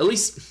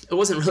least it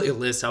wasn't really a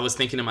list. I was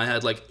thinking in my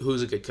head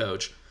who's a good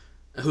coach,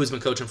 who's been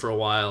coaching for a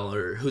while,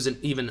 or who's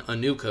even a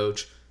new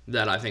coach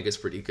that I think is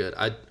pretty good.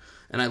 I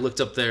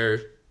looked up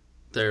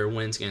their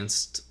wins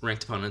against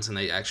ranked opponents, and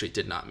they actually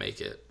did not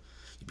make it.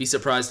 You'd be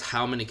surprised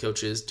how many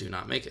coaches do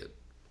not make it.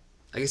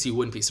 I guess you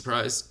wouldn't be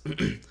surprised.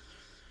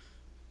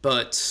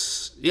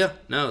 But yeah,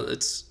 no,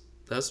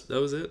 that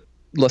was it.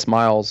 Les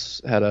Miles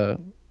had a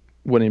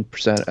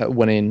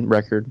winning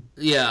record.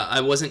 Yeah, I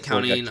wasn't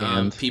Before he counting got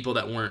canned. people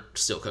that weren't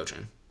still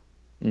coaching.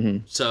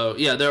 Mm-hmm. So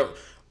yeah,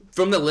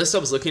 from the list I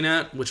was looking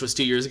at, which was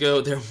 2 years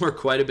ago, there were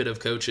quite a bit of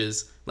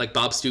coaches. Like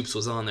Bob Stoops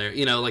was on there.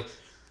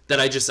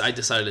 That I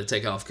decided to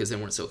take off because they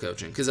weren't still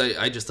coaching, because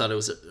I just thought it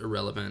was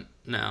irrelevant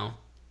now.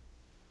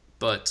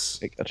 But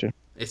I gotcha.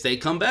 If they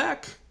come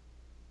back,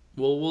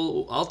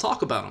 I'll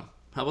talk about them.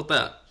 How about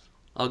that?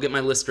 I'll get my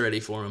list ready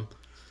for them.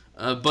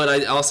 But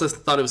I also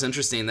thought it was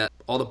interesting that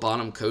all the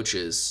bottom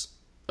coaches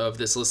of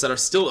this list that are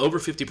still over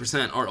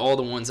 50% are all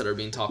the ones that are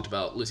being talked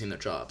about losing their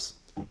jobs.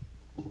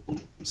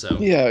 So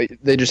Yeah,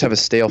 they just have a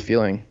stale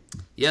feeling.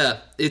 yeah,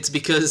 it's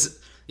because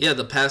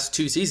the past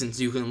 2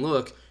 seasons you can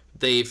look,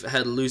 they've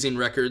had losing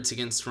records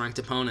against ranked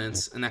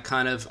opponents, and that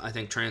kind of I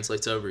think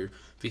translates over,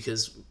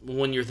 because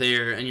when you're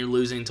there and you're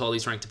losing to all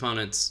these ranked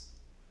opponents,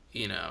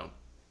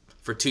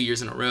 for 2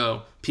 years in a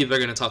row, people are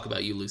going to talk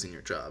about you losing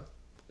your job.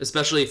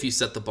 Especially if you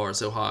set the bar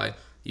so high,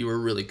 you were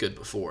really good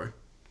before.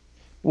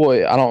 Well,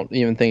 I don't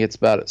even think it's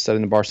about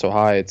setting the bar so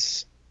high.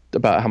 It's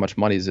about how much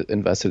money is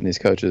invested in these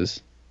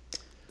coaches.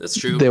 That's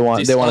true. They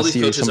want all to these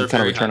see coaches some are kind of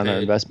very return on their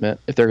high-paid.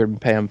 investment. If they're going to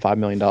pay them $5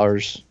 million,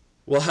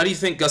 Well, how do you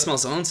think Gus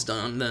Malzahn's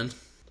done then?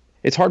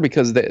 it's hard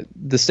because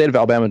the state of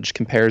Alabama just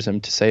compares him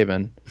to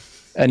Saban,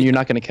 and you're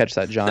not going to catch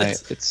that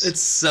giant. It's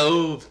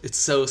so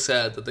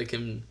sad that they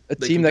can. A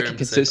team that can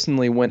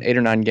consistently win 8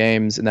 or 9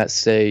 games in that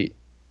state.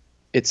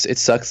 It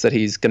sucks that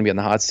he's going to be on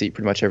the hot seat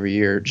pretty much every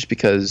year, just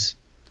because.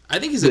 I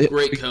think he's a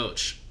great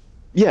coach.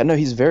 Yeah, no,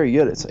 he's very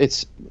good.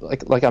 It's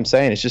like I'm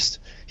saying, it's just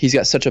he's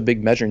got such a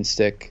big measuring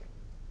stick.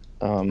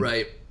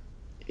 Right.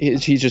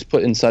 He's just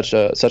put in such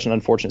an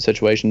unfortunate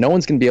situation. No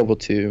one's going to be able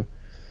to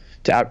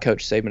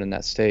outcoach Saban in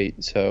that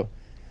state. So.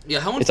 Yeah,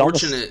 how it's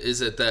almost- unfortunate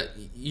is it that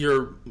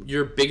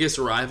your biggest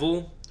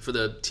rival for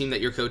the team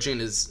that you're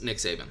coaching is Nick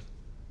Saban?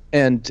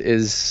 And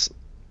is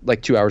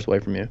 2 hours away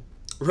from you.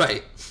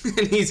 Right.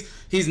 And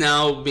he's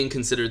now being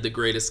considered the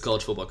greatest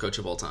college football coach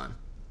of all time.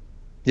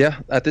 Yeah,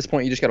 at this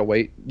point, you just got to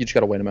wait. You just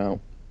got to wait him out.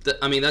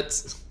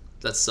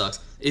 That sucks.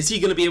 Is he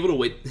going to be able to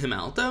wait him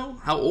out, though?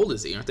 How old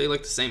is he? Aren't they,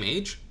 like, the same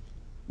age?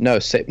 No,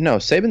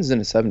 Saban's in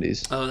his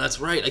 70s. Oh, that's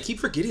right. I keep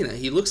forgetting that.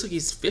 He looks like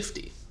he's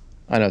 50.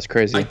 I know, it's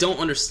crazy. I don't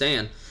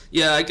understand.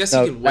 Yeah, I guess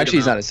no, he could wait actually, him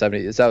he's not out.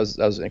 in his 70s.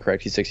 That was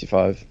incorrect. He's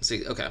 65.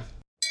 See, okay.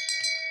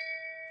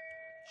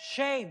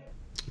 Shame.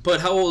 But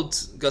how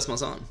old's Gus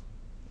Malzahn?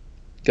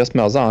 Gus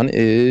Malzahn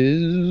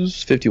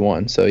is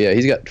 51. So, yeah,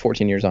 he's got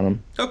 14 years on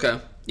him. Okay.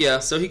 Yeah,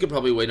 so he could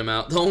probably wait him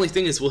out. The only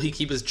thing is, will he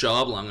keep his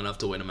job long enough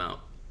to wait him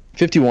out?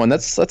 51,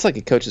 that's like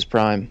a coach's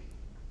prime.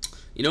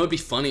 You know what would be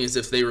funny is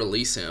if they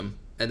release him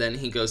and then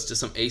he goes to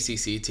some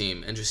ACC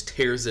team and just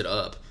tears it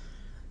up,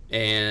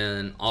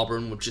 and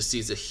Auburn just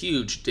sees a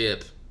huge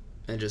dip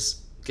and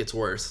just gets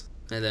worse,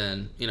 and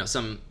then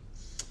some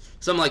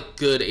like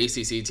good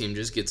ACC team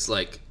just gets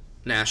like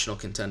national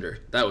contender.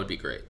 That would be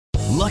great.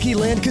 Lucky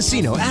Land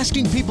Casino,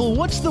 asking people,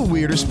 what's the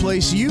weirdest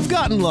place you've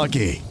gotten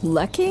lucky?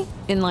 Lucky?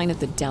 In line at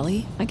the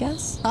deli, I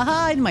guess?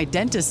 Aha, in my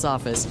dentist's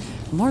office.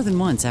 More than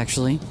once,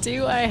 actually.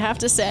 Do I have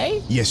to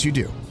say? Yes, you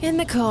do. In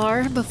the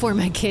car before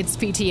my kids'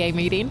 PTA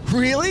meeting.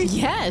 Really?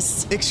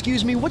 Yes.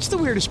 Excuse me, what's the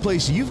weirdest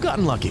place you've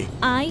gotten lucky?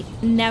 I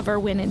never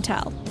win and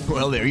tell.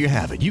 Well, there you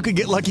have it. You can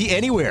get lucky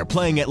anywhere,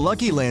 playing at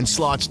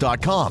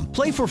LuckyLandSlots.com.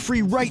 Play for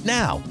free right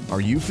now. Are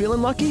you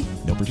feeling lucky?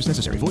 No purchase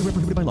necessary. Void where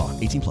prohibited by law.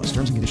 18 plus.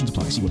 Terms and conditions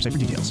apply. See website for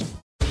details.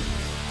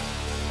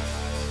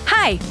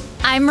 Hi,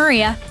 I'm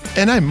Maria.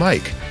 And I'm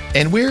Mike.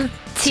 And we're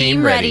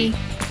Team Ready.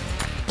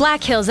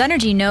 Black Hills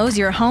Energy knows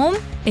your home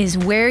is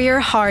where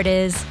your heart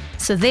is,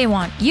 so they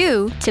want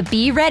you to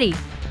be ready.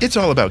 It's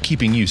all about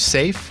keeping you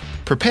safe,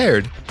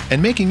 prepared,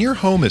 and making your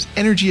home as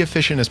energy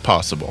efficient as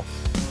possible.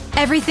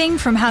 Everything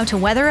from how to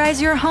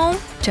weatherize your home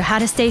to how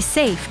to stay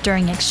safe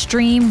during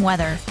extreme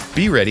weather.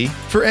 Be ready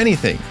for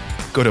anything.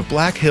 Go to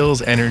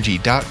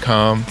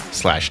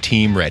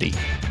blackhillsenergy.com/team ready.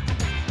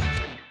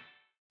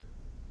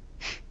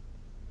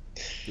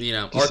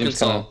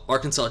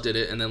 Arkansas did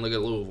it, and then look at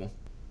Louisville.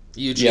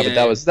 UGA. Yeah, but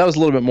that was a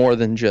little bit more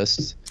than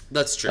just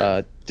that's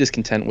true.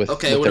 Discontent with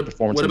their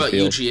performance. What on the about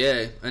field.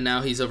 UGA? And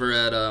now he's over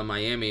at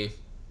Miami.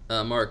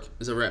 Mark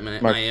is over at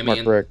Miami.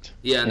 Mark Richt.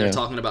 Yeah, and they're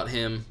talking about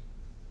him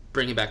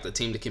bringing back the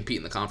team to compete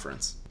in the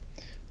conference.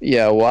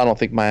 Yeah, well, I don't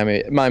think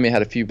Miami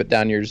had a few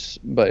down years,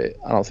 but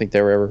I don't think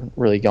they were ever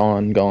really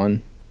gone.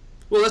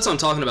 Well, that's what I'm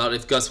talking about.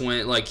 If Gus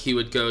went, like, he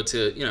would go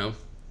to,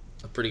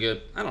 a pretty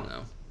good, I don't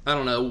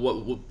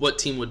know what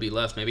team would be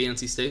left. Maybe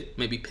NC State,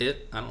 maybe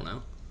Pitt. I don't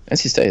know.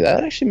 NC State,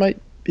 that actually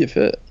might be a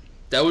fit.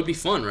 That would be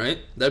fun, right?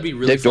 That'd be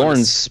really Dave fun.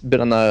 Dorn's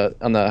been on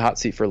the hot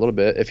seat for a little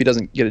bit. If he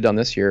doesn't get it done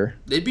this year,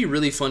 it'd be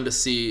really fun to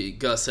see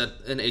Gus at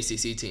an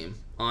ACC team.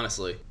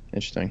 Honestly.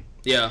 Interesting.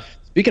 Yeah.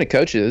 Speaking of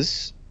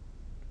coaches,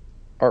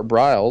 Art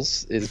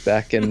Briles is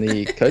back in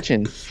the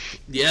coaching.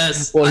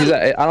 Yes. Well,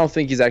 I don't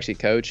think he's actually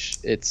coach.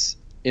 It's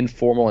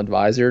informal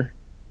advisor.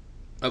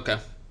 Okay.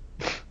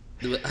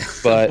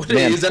 But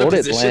man, is that Florida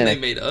a position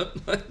Atlantic they made up?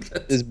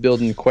 is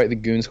building quite the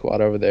goon squad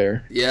over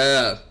there.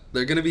 Yeah,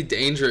 they're gonna be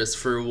dangerous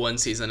for one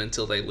season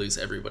until they lose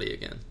everybody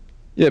again.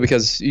 Yeah,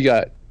 because you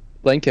got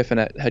Lane Kiffin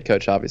at head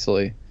coach,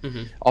 obviously.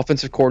 Mm-hmm.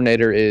 Offensive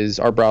coordinator is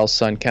Art Briles'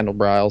 son, Kendall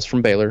Briles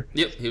from Baylor.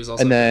 Yep, he was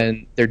also. And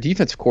then their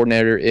defensive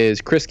coordinator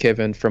is Chris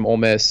Kiffin from Ole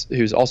Miss,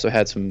 who's also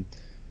had some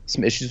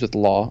issues with the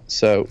law.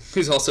 So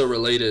who's also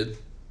related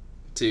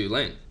to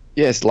Lane.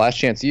 Yes, Last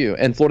Chance U.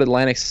 And Florida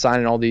Atlantic's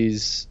signing all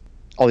these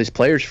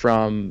players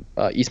from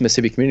East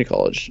Mississippi Community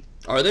College.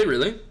 Are they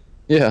really?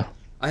 Yeah.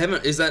 I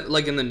haven't. Is that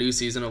like in the new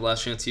season of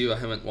Last Chance U? I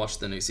haven't watched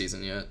the new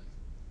season yet.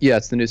 Yeah,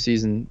 it's the new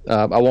season.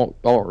 I won't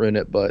ruin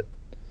it, but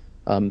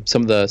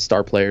some of the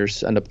star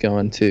players end up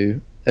going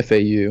to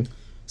FAU.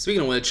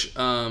 Speaking of which,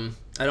 I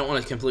don't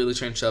want to completely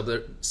change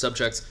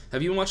subjects.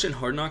 Have you watched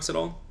Hard Knocks at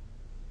all?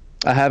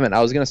 I haven't.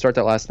 I was gonna start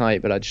that last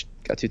night, but I just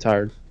got too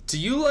tired. Do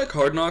you like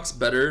Hard Knocks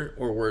better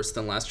or worse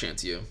than Last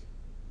Chance U?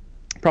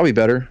 Probably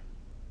better.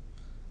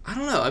 I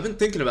don't know. I've been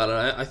thinking about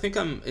it. I think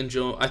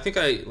I think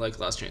I like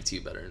Last Chance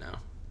U better now.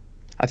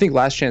 I think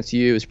Last Chance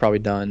U is probably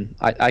done.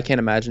 I can't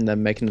imagine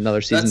them making another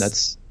season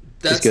that's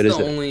as good as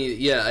it.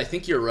 Yeah, I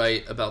think you're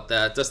right about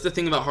that. That's the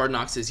thing about Hard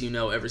Knocks is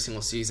every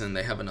single season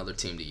they have another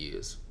team to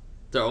use.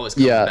 They're always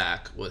coming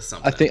back with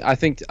something. I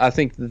think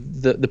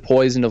the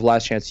poison of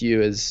Last Chance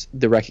U is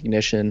the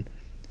recognition,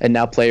 and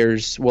now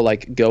players will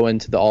go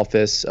into the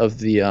office of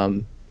the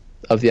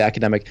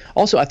academic.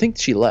 Also, I think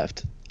she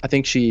left. I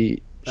think she's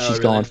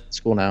gone from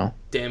school now.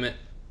 Damn it.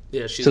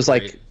 Yeah, she's so it's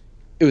great.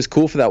 It was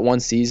cool for that one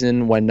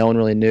season when no one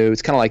really knew.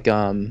 It's kind of like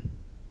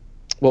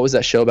what was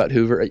that show about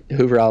Hoover,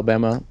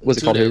 Alabama? Was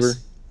it called Hoover?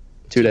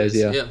 2 days,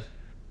 yeah. Yeah,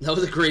 that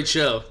was a great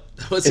show.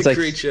 That was a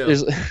great show.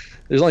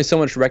 There's only so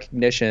much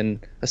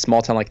recognition a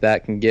small town like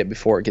that can get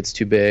before it gets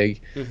too big,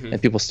 and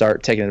people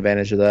start taking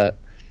advantage of that.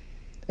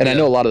 And I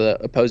know a lot of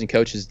the opposing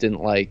coaches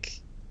didn't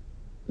like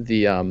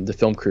the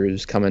film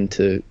crews coming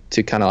to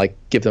kind of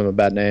give them a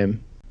bad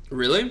name.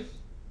 Really?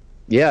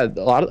 Yeah,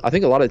 I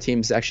think a lot of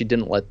teams actually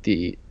didn't let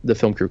the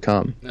film crew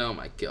come. Oh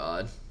my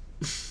god.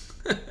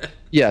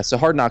 Yeah, so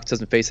Hard Knocks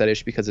doesn't face that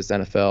issue because it's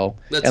NFL.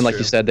 That's and like true.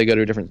 you said, they go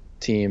to a different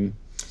team.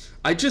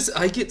 I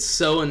get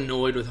so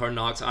annoyed with Hard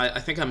Knocks. I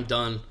think I'm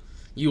done.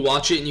 You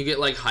watch it and you get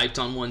like hyped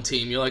on one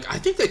team. You're like, I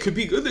think they could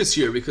be good this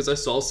year because I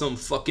saw some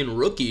fucking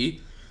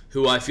rookie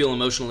who I feel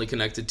emotionally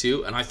connected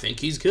to, and I think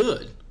he's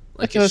good.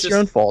 Like, That's your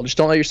own fault. Just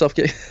don't let yourself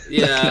get.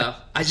 Yeah,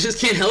 I just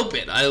can't help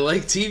it. I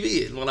like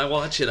TV, and when I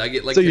watch it, I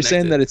get like. So you're connected.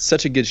 saying that it's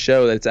such a good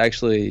show that it's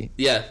actually.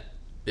 Yeah.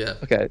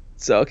 Okay.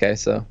 So.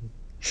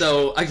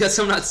 So I guess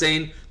I'm not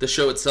saying the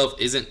show itself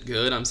isn't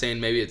good. I'm saying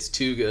maybe it's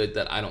too good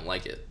that I don't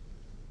like it.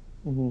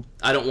 Mm-hmm.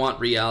 I don't want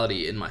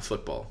reality in my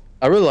football.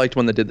 I really liked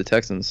when they did the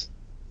Texans.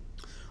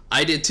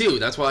 I did too.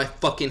 That's why I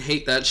fucking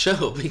hate that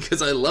show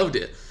because I loved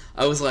it.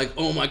 I was like,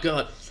 oh my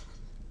god,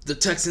 the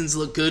Texans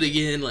look good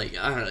again. Like,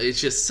 I don't know.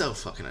 It's just so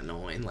fucking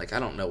annoying. Like, I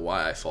don't know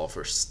why I fall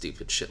for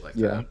stupid shit like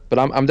that. But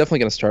I'm definitely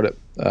gonna start it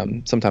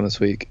sometime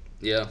this week.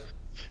 Yeah.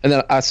 And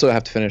then I still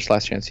have to finish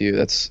Last Chance U.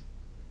 That's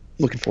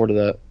looking forward to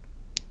that.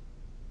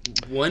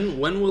 When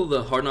will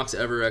the Hard Knocks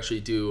ever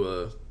actually do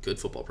a good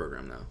football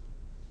program now?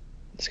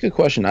 That's a good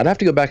question. I'd have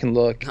to go back and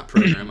look. Not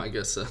program, I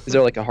guess. Is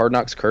there like a Hard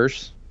Knocks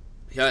curse?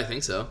 Yeah, I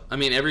think so. I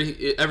mean,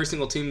 every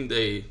single team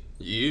they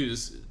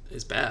use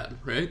is bad,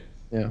 right?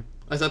 Yeah.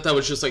 I thought that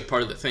was just like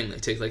part of the thing. They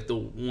take like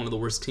one of the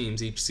worst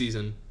teams each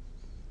season.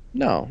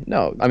 No.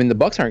 I mean, the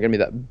Bucks aren't gonna be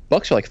that.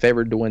 Bucks are like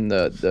favored to win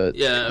the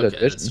okay, division.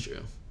 that's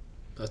true.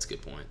 That's a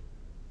good point.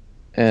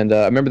 And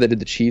I remember they did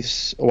the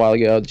Chiefs a while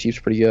ago. The Chiefs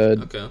were pretty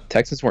good. Okay.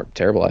 Texans weren't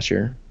terrible last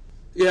year.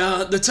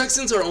 Yeah, the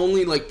Texans are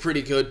only like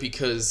pretty good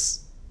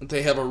because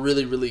they have a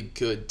really, really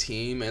good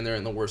team and they're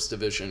in the worst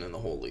division in the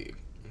whole league.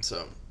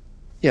 So.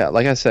 Yeah,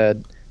 like I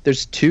said,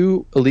 there's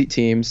 2 elite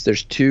teams,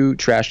 there's 2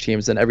 trash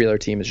teams, and every other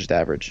team is just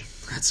average.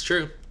 That's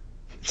true.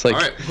 It's like,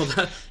 all right,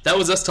 well that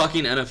was us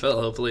talking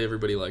NFL. Hopefully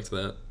everybody liked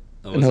that.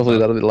 And hopefully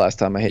that'll be the last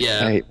time. I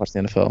hate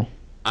watching the NFL.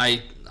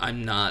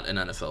 I'm not an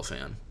NFL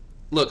fan.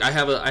 Look, I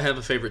have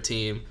a favorite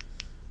team.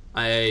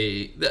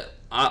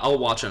 I'll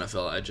watch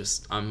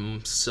NFL.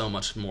 I'm so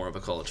much more of a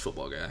college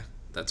football guy.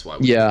 That's why.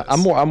 I'm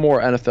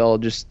more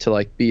NFL just to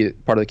like be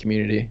part of the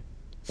community,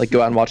 like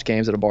go out and watch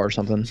games at a bar or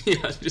something.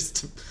 Yeah,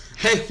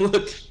 hey,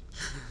 look.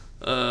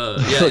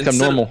 Like I'm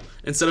normal.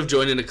 Instead of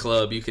joining a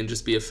club, you can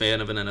just be a fan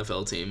of an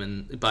NFL team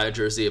and buy a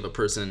jersey of a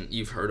person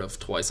you've heard of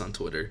twice on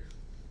Twitter.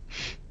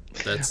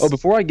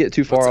 Before I get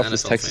too far off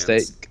this NFL Texas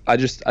fans. State, I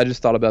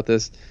just thought about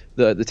this.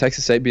 The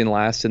Texas State being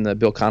last in the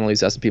Bill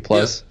Connolly's S&P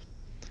Plus.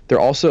 Yeah. They're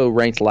also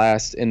ranked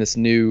last in this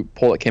new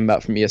poll that came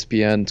out from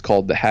ESPN. It's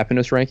called the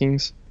Happiness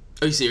Rankings.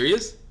 Are you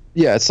serious?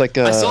 Yeah, it's like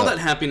I saw that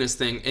happiness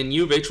thing, and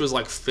U of H was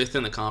like 5th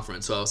in the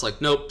conference, so I was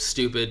like, nope,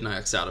 stupid, and I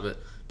X'd out of it.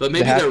 But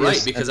maybe they're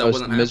right because I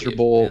wasn't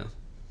miserable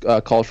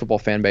college football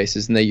fan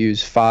bases, and they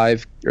use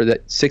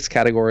 6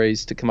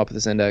 categories to come up with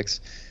this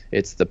index.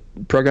 It's the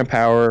program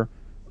power,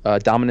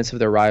 dominance of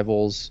their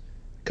rivals,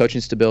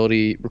 coaching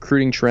stability,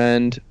 recruiting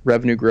trend,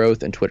 revenue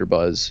growth, and Twitter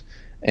buzz.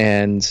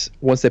 And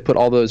once they put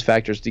all those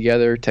factors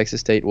together, Texas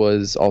State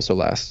was also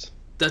last.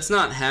 That's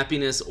not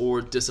happiness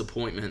or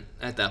disappointment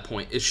at that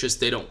point. It's just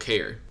they don't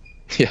care.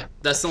 Yeah.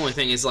 That's the only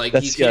thing. Is like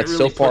that's you can't really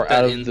so far put that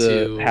out of into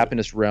the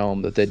happiness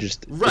realm that they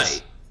just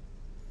right.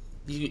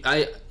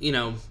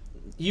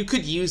 You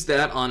could use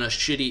that on a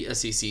shitty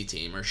SEC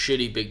team or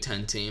shitty Big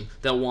Ten team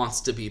that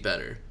wants to be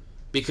better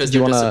because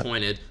they're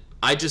disappointed.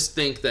 I just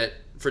think that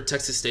for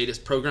Texas State,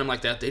 a program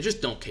like that, they just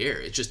don't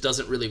care. It just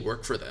doesn't really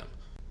work for them.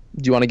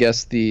 Do you want to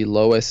guess the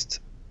lowest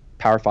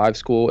Power 5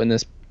 school in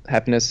this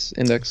happiness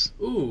index?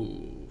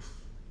 Ooh.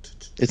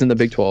 It's in the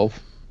Big 12.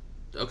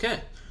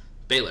 Okay.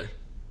 Baylor.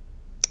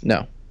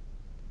 No.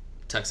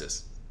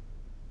 Texas.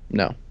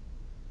 No.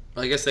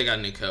 Well, I guess they got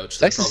a new coach.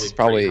 So Texas is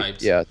probably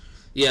hyped. Yeah.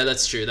 Yeah,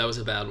 that's true. That was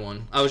a bad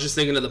one. I was just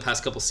thinking of the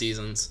past couple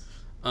seasons.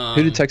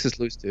 Who did Texas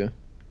lose to?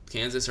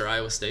 Kansas or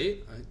Iowa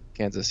State?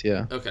 Kansas,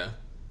 yeah. Okay.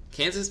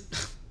 Kansas?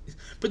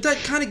 But that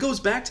kind of goes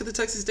back to the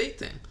Texas State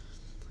thing.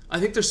 I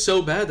think they're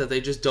so bad that they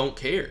just don't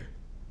care.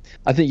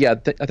 I think, I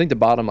think the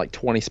bottom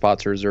 20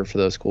 spots are reserved for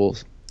those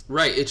schools.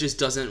 Right. It just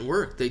doesn't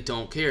work. They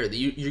don't care.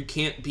 You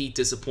can't be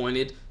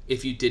disappointed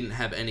if you didn't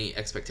have any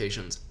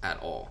expectations at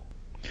all.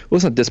 Well,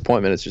 it's not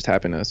disappointment. It's just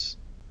happiness.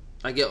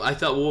 I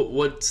thought,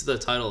 what's the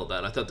title of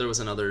that? I thought there was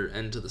another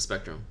end to the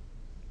spectrum.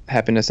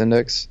 Happiness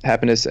index.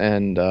 Happiness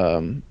and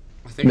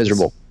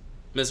miserable.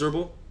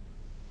 Miserable?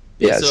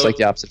 Yeah, it's like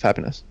the opposite of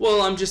happiness.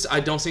 Well, I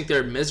don't think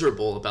they're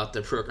miserable about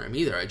their program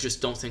either. I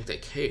just don't think they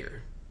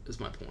care, is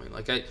my point.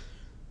 Like, I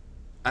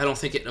don't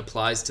think it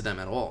applies to them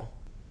at all.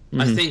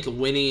 Mm-hmm.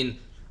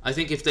 I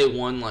think if they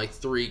won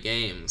 3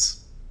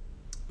 games,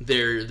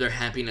 their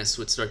happiness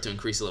would start to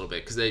increase a little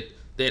bit because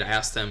they'd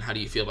ask them, how do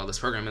you feel about this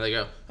program? And they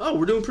go, oh,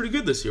 we're doing pretty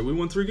good this year. We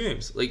won 3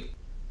 games.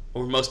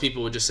 Or most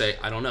people would just say,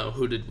 I don't know.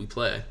 Who did we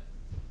play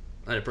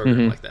at a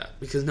program like that?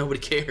 Because nobody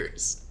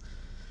cares.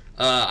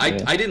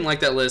 I didn't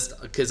like that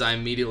list because I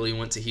immediately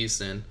went to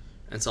Houston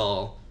and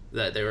saw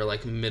that they were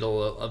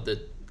middle of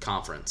the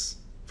conference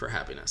for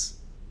happiness.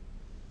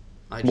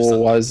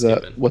 Why is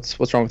that?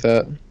 What's wrong with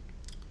that?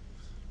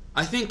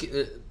 I think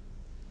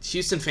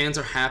Houston fans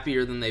are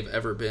happier than they've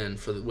ever been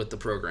with the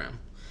program,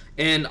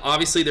 And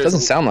obviously there's...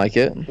 Doesn't sound like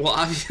it. Well,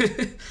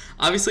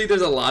 obviously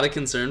there's a lot of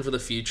concern for the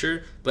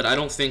future, but I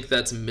don't think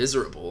that's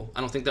miserable.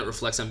 I don't think that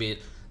reflects on being...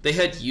 They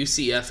had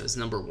UCF as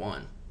number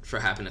 1 for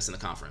happiness in the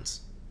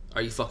conference.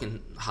 Are you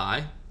fucking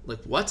high?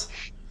 Like, what?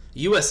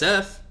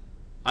 USF,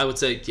 I would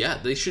say, yeah,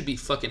 they should be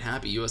fucking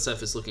happy.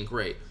 USF is looking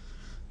great.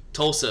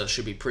 Tulsa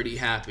should be pretty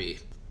happy.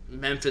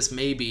 Memphis,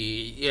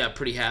 maybe, yeah,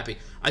 pretty happy.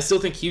 I still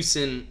think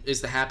Houston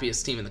is the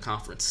happiest team in the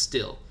conference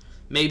still.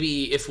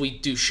 Maybe if we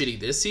do shitty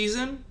this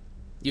season,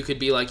 you could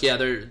be like, yeah,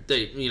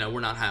 we're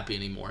not happy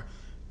anymore.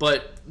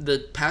 But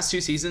the past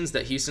 2 seasons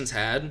that Houston's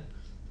had,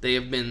 they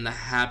have been the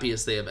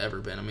happiest they have ever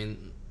been. I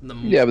mean,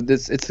 yeah, but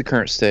it's the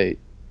current state.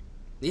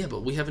 Yeah,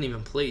 but we haven't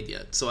even played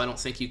yet, so I don't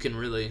think you can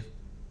really...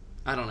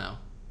 I don't know.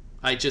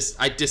 I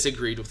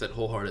disagreed with it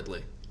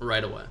wholeheartedly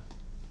right away.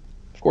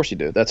 Of course you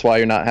do. That's why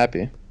you're not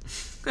happy.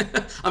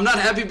 I'm not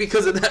happy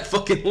because of that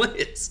fucking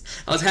list.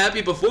 I was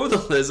happy before the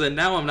list, and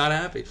now I'm not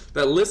happy.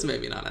 That list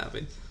made me not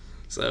happy.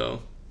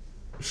 So...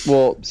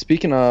 Well,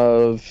 speaking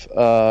of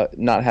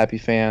not happy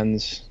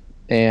fans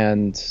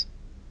and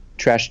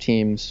trash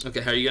teams...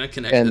 Okay, how are you going to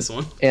connect this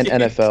one? And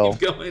NFL.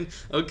 Keep going.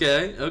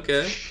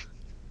 Okay.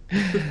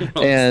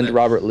 And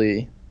Robert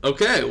Lee.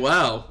 Okay,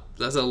 wow.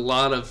 That's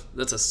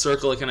a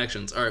circle of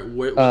connections. All right,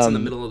 what's in the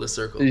middle of the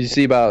circle? You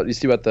see about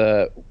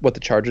what the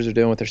Chargers are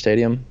doing with their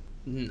stadium?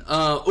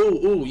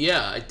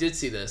 Yeah, I did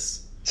see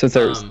this. Since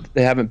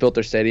they haven't built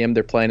their stadium,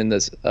 they're playing in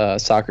this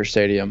soccer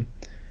stadium,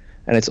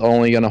 and it's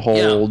only going to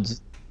hold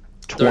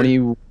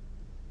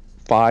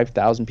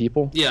 25,000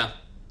 people. Yeah,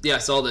 I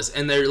saw this,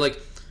 and they're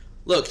like,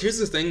 look, here's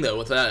the thing though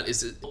with that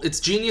is it's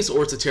genius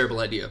or it's a terrible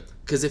idea,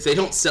 because if they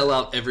don't sell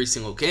out every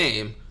single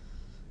game,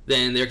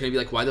 then they're going to be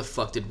like, why the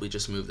fuck did we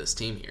just move this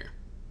team here,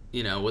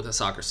 with a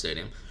soccer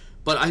stadium?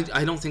 But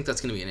I don't think that's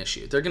going to be an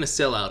issue. They're going to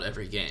sell out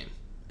every game,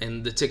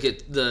 and the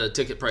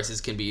ticket prices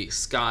can be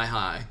sky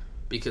high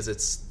because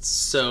it's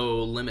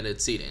so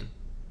limited seating.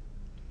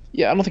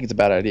 Yeah, I don't think it's a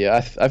bad idea.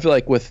 I feel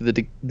like with the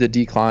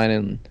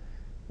decline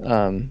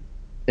in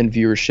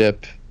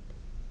viewership,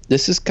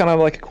 this is kind of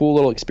like a cool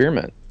little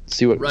experiment.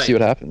 See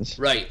what happens.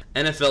 Right.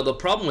 NFL. The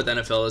problem with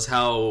NFL is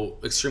how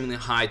extremely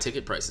high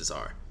ticket prices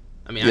are.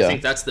 I mean, Yeah. I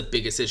think that's the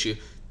biggest issue.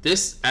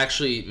 This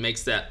actually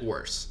makes that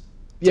worse.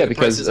 Yeah, Ticket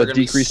because prices are a gonna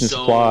be decrease in so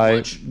supply,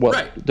 much- what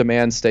Right.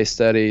 demand stays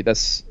steady.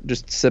 That's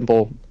just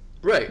simple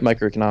Right.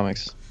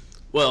 microeconomics.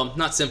 Well,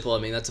 not simple. I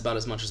mean, that's about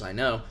as much as I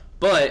know.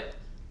 But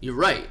you're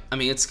right. I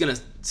mean, it's going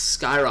to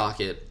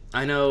skyrocket.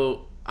 I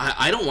know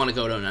I don't want to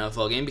go to an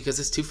NFL game because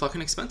it's too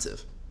fucking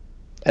expensive.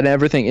 And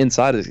everything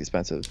inside is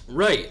expensive.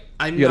 Right.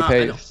 You got to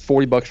pay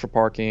 $40 for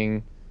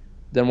parking.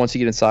 Then once you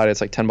get inside, it's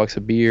like $10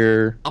 a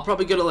beer. I'll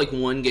probably go to like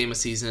one game a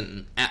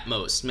season at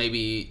most.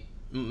 Maybe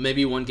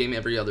one game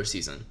every other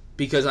season.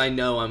 Because I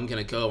know I'm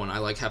going to go and I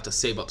like have to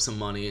save up some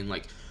money and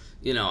like,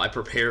 I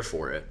prepare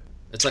for it.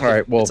 It's like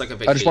it's like a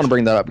vacation. I just want to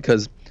bring that up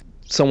because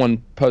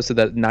someone posted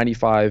that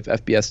 95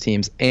 FBS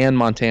teams and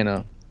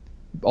Montana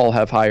all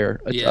have higher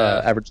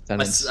average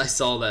attendance. I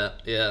saw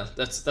that. Yeah,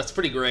 that's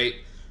pretty great.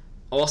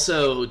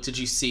 Also, did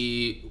you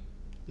see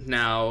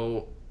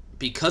now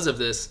because of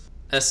this,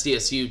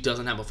 SDSU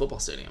doesn't have a football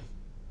stadium?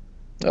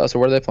 Oh, so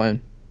where are they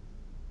playing?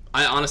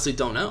 I honestly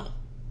don't know.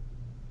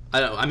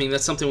 I mean,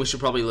 that's something we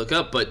should probably look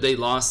up, but they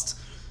lost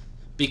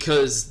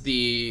because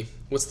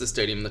what's the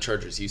stadium the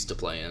Chargers used to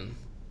play in?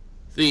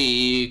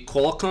 The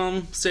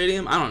Qualcomm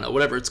Stadium? I don't know,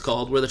 whatever it's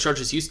called, where the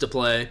Chargers used to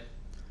play.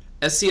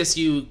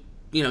 SCSU,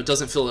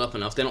 doesn't fill it up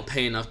enough. They don't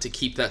pay enough to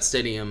keep that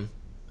stadium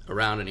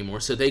around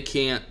anymore, so they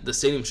can't. The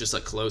stadium's just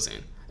like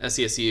closing.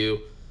 SCSU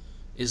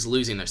is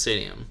losing their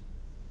stadium.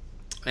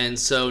 And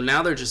so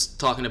now they're just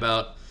talking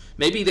about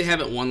maybe they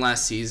haven't won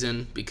last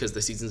season because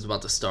the season's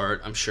about to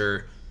start, I'm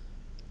sure.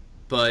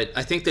 But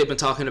I think they've been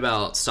talking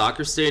about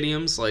soccer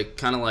stadiums, like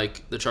kind of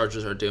like the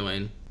Chargers are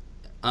doing.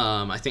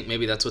 I think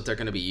maybe that's what they're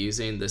going to be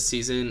using this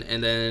season.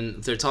 And then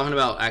they're talking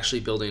about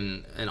actually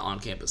building an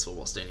on-campus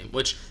football stadium,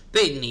 which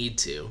they need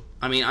to.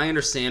 I mean, I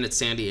understand it's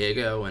San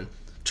Diego and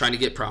trying to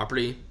get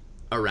property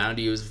around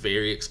you is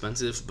very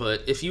expensive.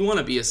 But if you want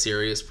to be a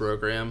serious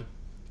program,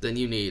 then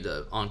you need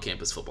an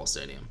on-campus football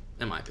stadium,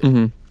 in my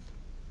opinion.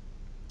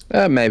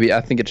 Mm-hmm. Maybe.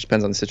 I think it just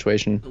depends on the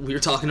situation. We were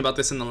talking about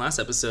this in the last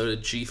episode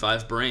of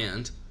G5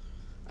 Brand.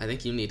 I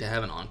think you need to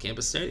have an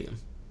on-campus stadium.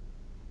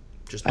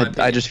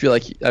 I just feel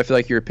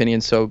like your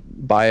opinion's so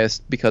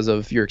biased because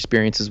of your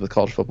experiences with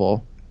college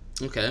football.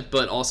 Okay,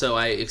 but also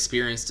I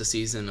experienced a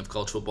season of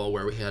college football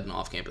where we had an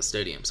off-campus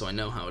stadium, so I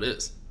know how it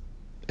is.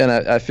 And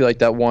I feel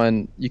like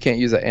you can't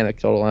use that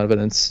anecdotal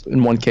evidence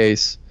in one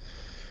case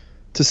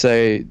to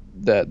say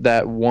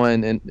that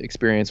one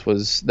experience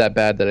was that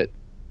bad that it,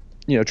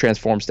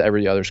 transforms to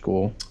every other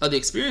school. The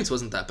experience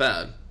wasn't that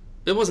bad.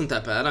 It wasn't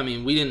that bad. I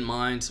mean, we didn't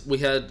mind. We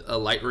had a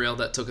light rail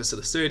that took us to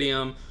the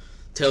stadium.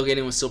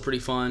 Tailgating was still pretty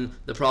fun.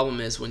 The problem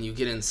is when you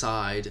get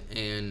inside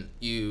and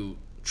you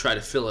try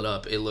to fill it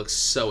up, it looks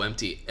so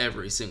empty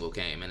every single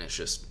game, and it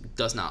just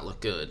does not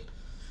look good.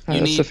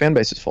 That's the fan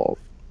base's fault.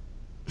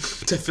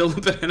 To fill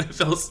up an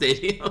NFL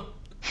stadium?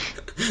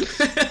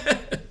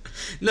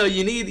 No,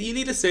 you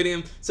need a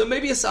stadium. So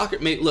maybe a soccer.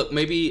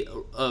 Maybe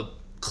a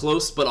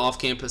close but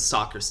off-campus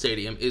soccer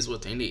stadium is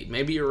what they need.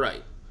 Maybe you're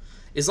right.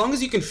 As long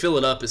as you can fill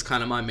it up is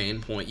kind of my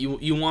main point.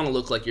 You want to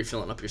look like you're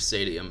filling up your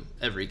stadium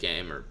every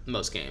game or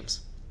most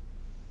games.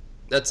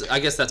 I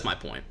guess that's my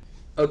point.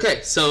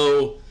 Okay,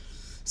 so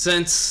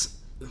since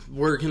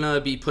we're gonna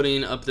be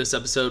putting up this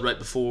episode right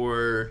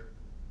before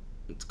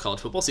college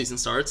football season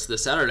starts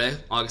this Saturday,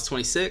 August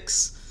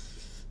 26th,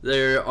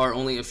 there are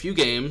only a few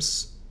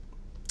games.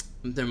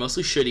 They're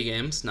mostly shitty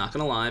games, not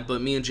gonna lie,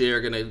 but me and Jay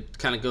are gonna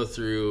kind of go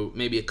through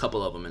maybe a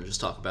couple of them and just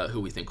talk about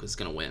who we think is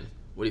gonna win.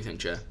 What do you think,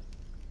 Jay?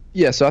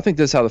 Yeah, so I think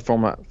this is how the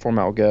format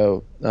will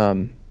go.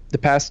 The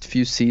past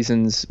few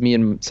seasons, me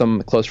and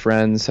some close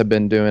friends have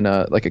been doing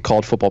a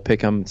college football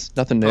pick'em. It's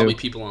nothing new. Probably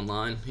people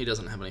online. He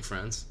doesn't have any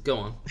friends. Go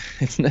on.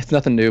 It's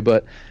nothing new,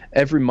 but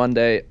every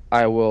Monday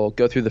I will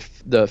go through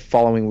the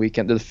following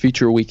weekend, the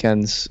future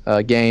weekend's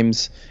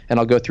games, and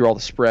I'll go through all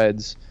the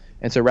spreads.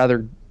 And so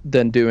rather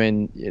than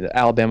doing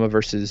Alabama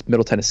versus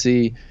Middle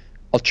Tennessee,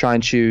 I'll try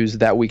and choose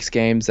that week's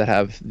games that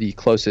have the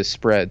closest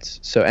spreads.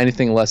 So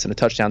anything less than a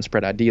touchdown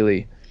spread,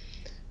 ideally.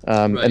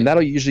 Right. And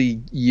that'll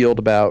usually yield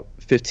about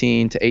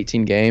 15 to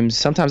 18 games.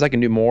 Sometimes I can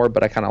do more,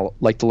 but I kind of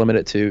like to limit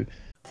it to.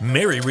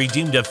 Mary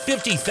redeemed a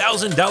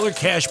 $50,000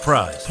 cash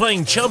prize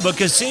playing Chumba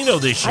Casino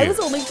this year. I was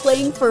only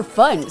playing for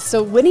fun,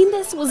 so winning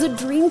this was a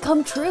dream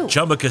come true.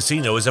 Chumba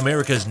Casino is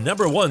America's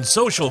 #1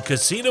 social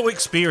casino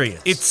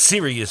experience. It's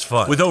serious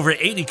fun. With over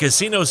 80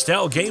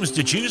 casino-style games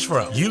to choose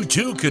from, you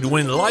too could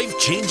win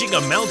life-changing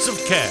amounts of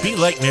cash. Be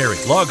like Mary.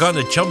 Log on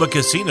to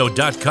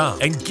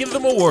ChumbaCasino.com and give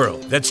them a whirl.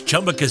 That's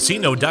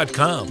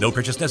ChumbaCasino.com. No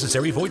purchase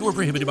necessary. Void where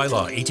prohibited by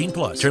law.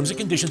 18+. Terms and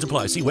conditions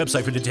apply. See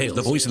website for details.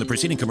 The voice in the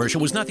preceding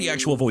commercial was not the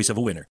actual voice of a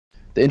winner.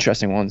 The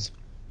interesting ones.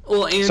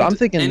 Well, and so I'm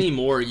thinking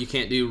anymore you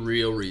can't do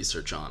real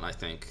research on, I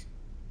think.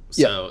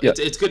 So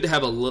it's good to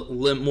have a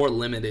more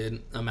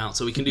limited amount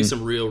so we can do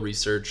some real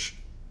research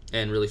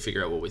and really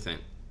figure out what we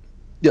think.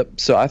 Yep.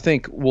 So I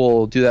think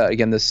we'll do that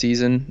again this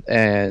season.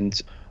 And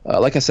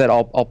like I said,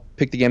 I'll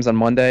pick the games on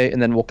Monday,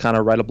 and then we'll kind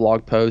of write a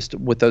blog post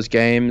with those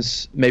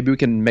games. Maybe we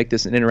can make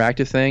this an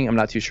interactive thing. I'm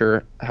not too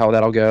sure how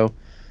that'll go.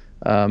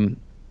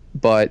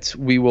 But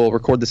we will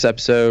record this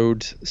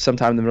episode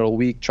sometime in the middle of the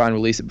week, try and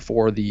release it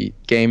before the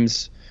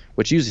games,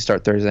 which usually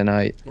start Thursday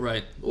night.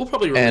 Right. We'll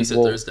probably release it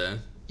Thursday.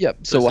 Yep.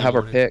 So we'll have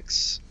our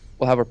picks.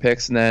 We'll have our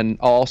picks, and then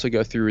I'll also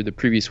go through the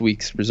previous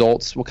week's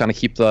results. We'll kind of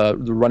keep the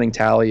running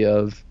tally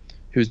of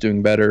who's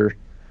doing better.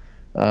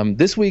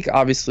 This week,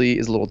 obviously,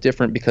 is a little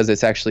different because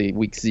it's actually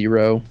week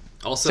 0.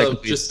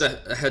 Also, just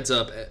a heads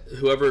up,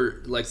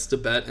 whoever likes to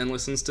bet and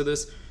listens to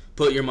this,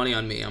 put your money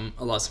on me. I'm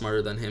a lot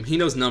smarter than him. He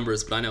knows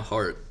numbers, but I know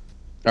heart.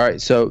 All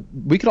right, so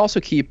we could also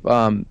keep.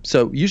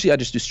 So usually I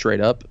just do straight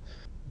up,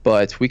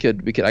 but we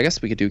could. I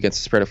guess we could do against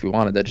the spread if we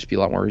wanted. That'd just be a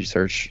lot more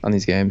research on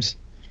these games.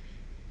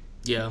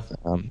 Yeah.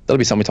 That'll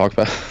be something we talk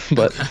about.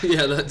 But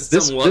yeah, that's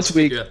this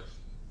week,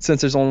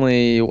 since there's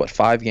only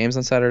 5 games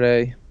on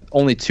Saturday,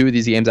 only 2 of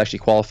these games actually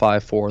qualify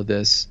for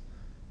this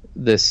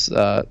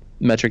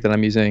metric that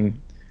I'm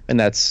using, and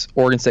that's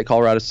Oregon State,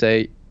 Colorado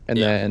State, and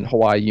then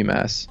Hawaii,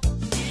 UMass.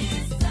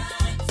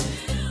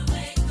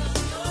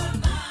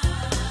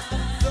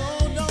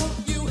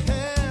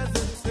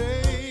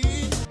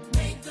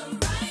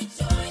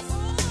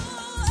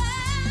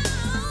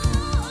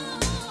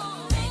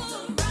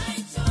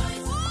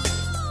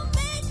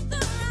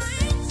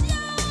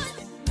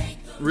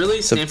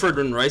 Really? Stanford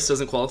and Rice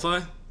doesn't qualify?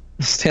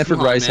 Stanford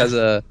Rice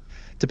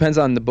depends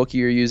on the bookie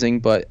you're using,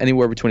 but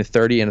anywhere between a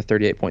 30 and a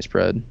 38 point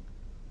spread.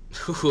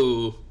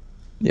 Ooh.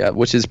 Yeah,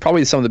 which is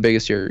probably some of the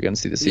biggest you're going to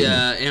see this season.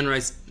 Yeah, and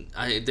Rice,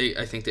 I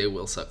think they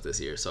will suck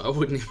this year, so I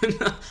wouldn't even.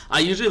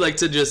 I usually like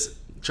to just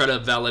try to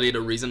validate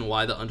a reason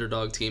why the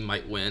underdog team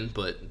might win,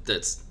 but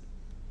that's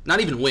not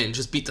even win,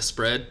 just beat the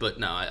spread. But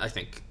no, I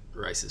think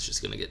Rice is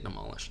just going to get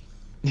demolished.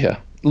 Yeah.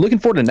 Looking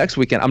forward to next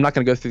weekend. I'm not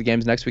going to go through the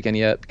games next weekend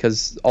yet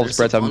because all the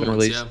spreads haven't been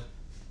released. Yeah.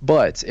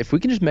 But if we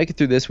can just make it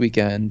through this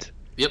weekend,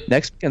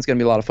 next weekend's going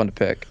to be a lot of fun to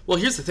pick. Well,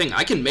 here's the thing.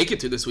 I can make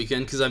it through this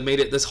weekend because I've made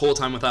it this whole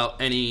time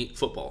without any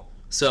football.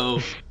 So,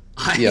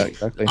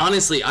 exactly.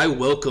 Honestly, I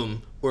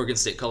welcome Oregon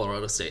State,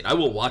 Colorado State. I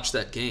will watch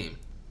that game.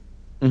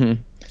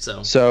 Mm-hmm.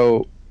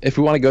 So if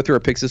we want to go through our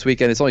picks this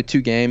weekend, it's only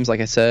 2 games. Like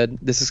I said,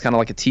 this is kind of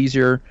like a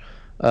teaser.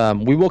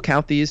 We will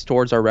count these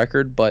towards our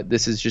record, but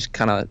this is just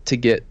kind of to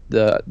get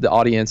the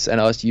audience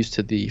and us used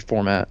to the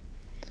format.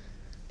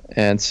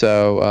 And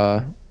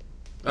so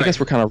I guess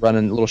we're kind of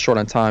running a little short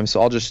on time,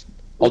 so I'll just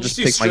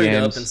pick my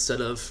games up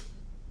instead of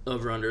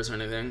over-unders or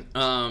anything.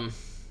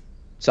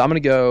 So I'm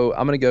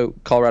gonna go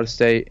Colorado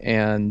State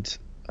and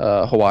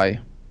Hawaii.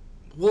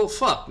 Well,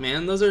 fuck,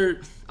 man.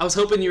 I was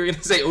hoping you were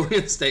gonna say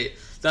Oregon State.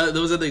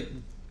 Those are the.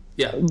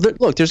 Yeah.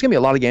 Look, there's gonna be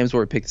a lot of games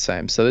where we pick the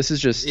same, so this is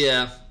just.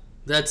 Yeah.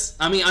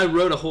 I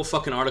wrote a whole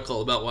fucking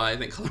article about why I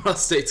think Colorado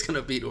State's going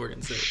to beat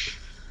Oregon State.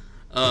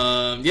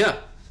 Yeah,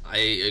 I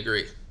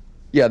agree.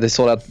 Yeah, they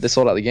sold out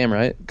the game,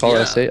 right?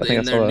 Colorado State, I think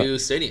in their new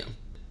stadium.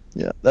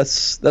 Yeah,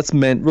 that's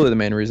really the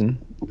main reason.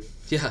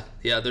 Yeah,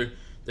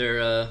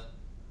 they're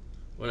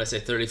what did I say,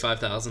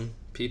 35,000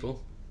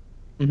 people?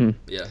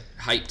 Yeah,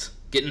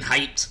 getting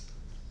hyped.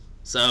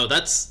 So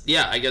that's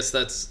I guess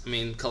that's. I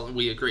mean,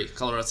 we agree.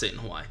 Colorado State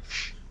and Hawaii.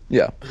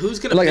 Yeah. Who's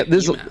gonna pick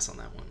UMass on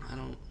that one? I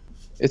don't.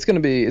 It's gonna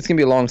be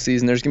a long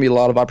season. There's gonna be a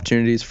lot of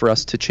opportunities for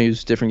us to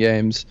choose different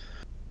games,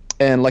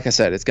 and like I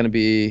said, it's gonna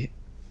be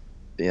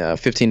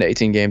 15 to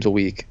 18 games a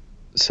week.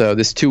 So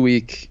this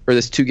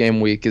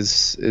 2-game week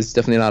is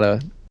definitely not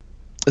a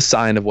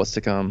sign of what's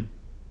to come.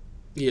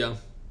 Yeah.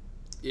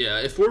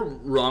 If we're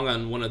wrong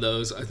on one of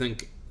those, I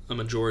think a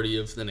majority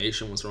of the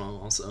nation was wrong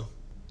also.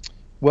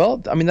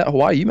 Well, I mean, that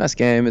Hawaii UMass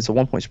game is a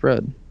 1-point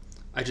spread.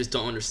 I just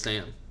don't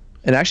understand.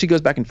 It actually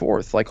goes back and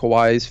forth. Like,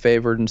 Hawaii's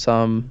favored in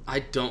some. I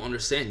don't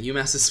understand.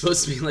 UMass is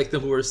supposed to be like the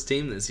worst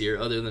team this year,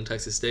 other than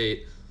Texas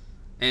State,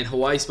 and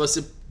Hawaii's supposed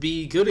to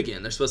be good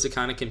again. They're supposed to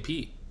kind of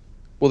compete.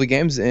 Well, the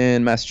game's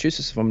in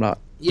Massachusetts, if I'm not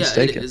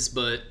mistaken. Yeah, it is,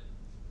 but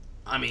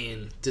I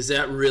mean, does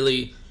that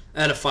really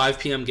at a 5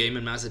 p.m. game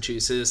in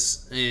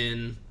Massachusetts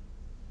in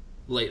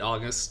late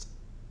August?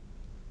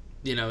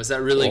 Is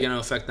that really going to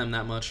affect them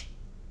that much?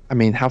 I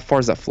mean, how far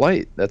is that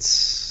flight?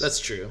 That's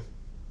true.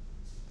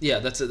 Yeah,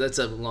 that's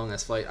a long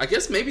ass flight. I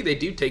guess maybe they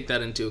do take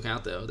that into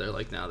account though. They're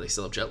like, now they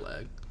still have jet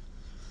lag.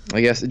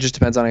 I guess it just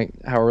depends on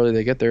how early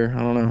they get there. I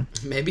don't know.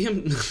 Maybe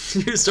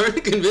you're starting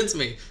to convince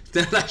me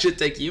that I should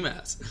take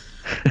UMass.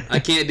 I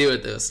can't do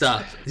it though.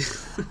 Stop.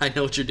 I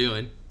know what you're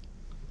doing.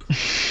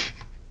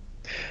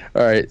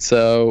 All right,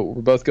 so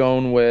we're both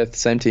going with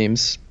same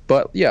teams,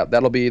 but yeah,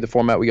 that'll be the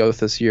format we go with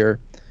this year.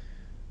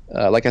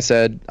 Like I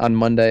said, on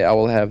Monday I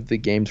will have the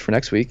games for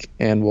next week,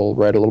 and we'll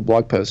write a little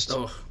blog post.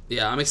 Oh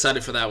yeah, I'm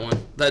excited for that one.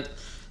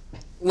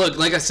 Look,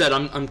 like I said,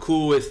 I'm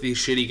cool with these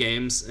shitty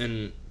games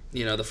and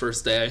the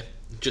first day,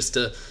 just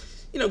to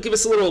give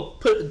us a little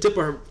dip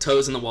our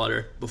toes in the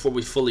water before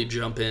we fully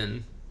jump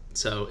in.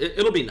 So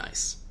it'll be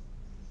nice.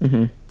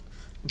 Mm-hmm.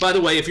 By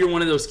the way, if you're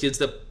one of those kids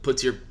that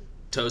puts your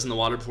toes in the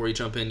water before you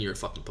jump in, you're a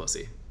fucking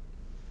pussy.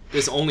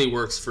 This only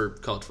works for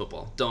college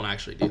football. Don't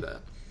actually do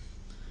that.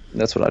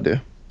 That's what I do.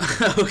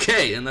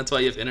 Okay, and that's why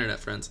you have internet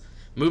friends.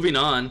 Moving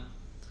on,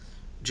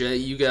 Jay,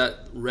 you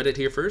got Reddit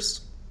here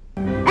first?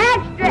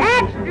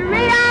 Extra,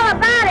 read all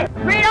about it.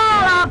 Read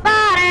all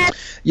about it.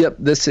 Yep,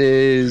 this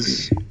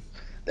is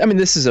from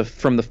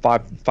the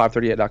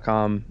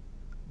 538.com,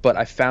 but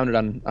I found it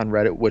on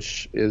Reddit,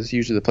 which is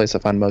usually the place I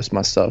find most of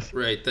my stuff.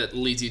 Right, that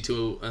leads you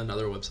to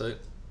another website.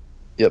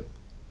 Yep.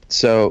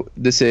 So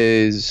this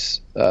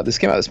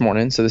came out this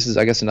morning, so this is,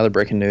 I guess, another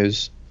breaking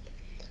news.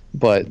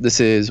 But this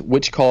is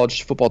which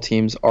college football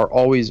teams are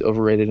always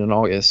overrated in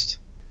August,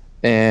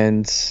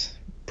 and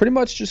pretty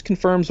much just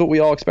confirms what we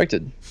all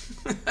expected.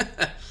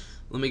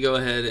 Let me go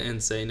ahead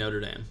and say Notre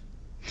Dame.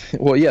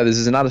 Well, yeah, this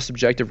is not a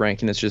subjective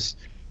ranking. It's just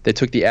they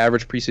took the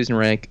average preseason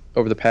rank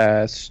over the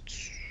past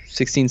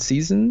 16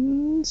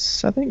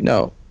 seasons, I think.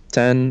 No,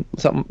 10,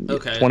 something,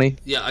 okay. 20.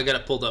 Yeah, I got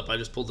it pulled up. I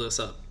just pulled this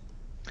up.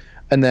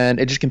 And then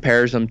it just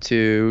compares them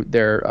to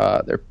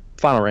their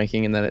final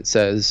ranking, and then it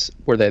says,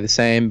 were they the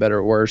same, better,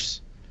 or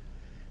worse?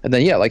 And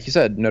then, yeah, like you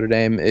said, Notre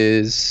Dame,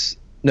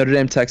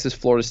 Texas,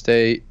 Florida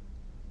State,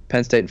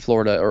 Penn State, and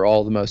Florida are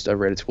all the most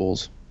overrated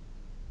schools.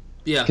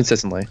 Yeah.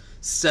 Consistently.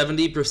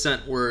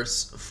 70%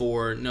 worse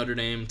for Notre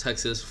Dame,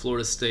 Texas,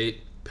 Florida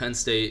State, Penn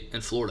State,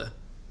 and Florida.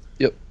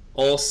 Yep.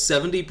 All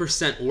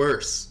 70%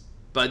 worse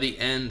by the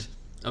end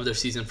of their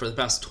season for the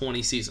past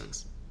 20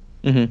 seasons.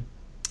 Mm-hmm.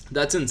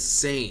 That's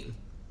insane.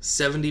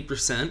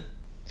 70%?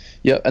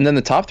 Yep. And then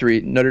the top three,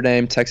 Notre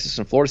Dame, Texas,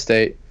 and Florida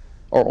State,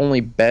 are only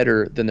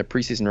better than the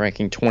preseason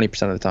ranking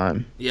 20% of the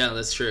time. Yeah,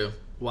 that's true.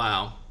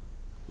 Wow.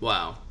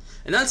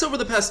 And that's over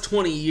the past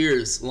 20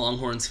 years,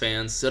 Longhorns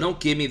fans. So don't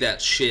give me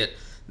that shit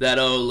that,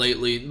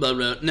 lately, blah,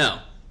 blah. No.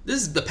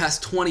 This is the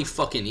past 20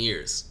 fucking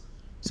years.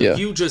 So yeah.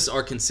 You just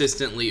are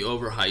consistently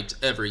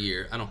overhyped every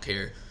year. I don't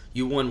care.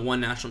 You won one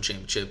national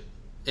championship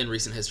in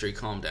recent history.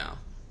 Calm down.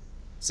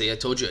 See, I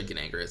told you I'd get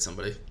angry at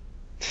somebody.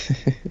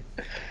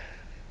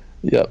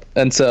 Yep.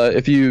 And so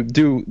if you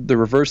do the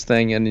reverse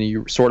thing and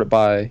you sort it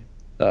by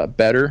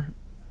better,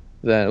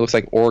 then it looks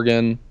like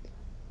Oregon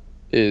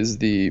is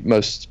the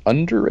most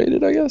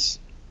underrated, I guess.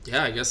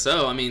 Yeah, I guess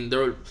so. I mean,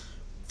 they're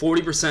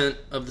 40%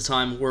 of the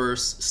time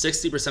worse,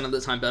 60% of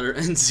the time better,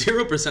 and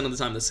 0% of the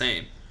time the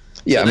same.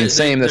 Yeah, so I mean,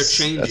 same. They're That's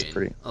changing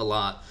pretty a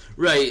lot.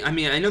 Right. I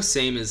mean, I know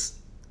same is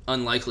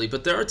unlikely,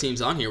 but there are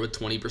teams on here with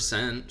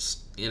 20%,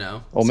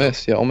 Ole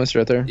Miss. Yeah, Ole Miss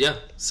right there. Yeah.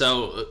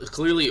 So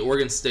clearly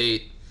Oregon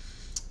State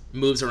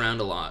moves around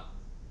a lot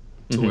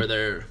to where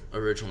they're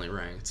originally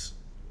ranked.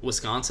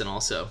 Wisconsin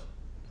also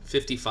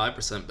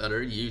 55%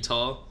 better.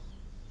 Utah,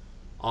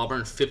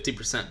 Auburn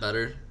 50%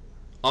 better.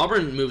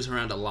 Auburn moves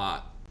around a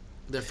lot.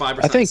 They're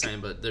 5% the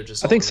same, but they're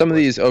just. I think some of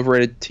these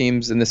overrated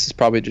teams, and this is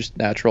probably just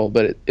natural,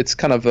 but it's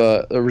kind of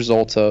a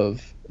result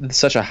of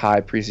such a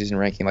high preseason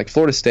ranking. Like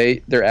Florida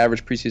State, their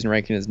average preseason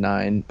ranking is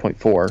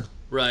 9.4.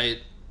 Right,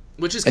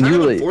 which is kind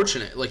of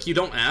unfortunate. Like you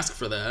don't ask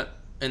for that,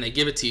 and they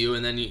give it to you,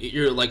 and then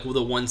you're like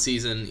the one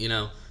season. You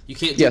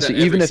can't do that so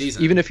every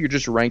season. Even if you're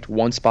just ranked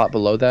one spot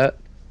below that,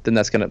 then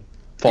that's going to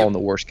fall in the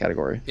worst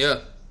category.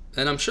 Yeah,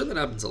 and I'm sure that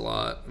happens a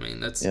lot. I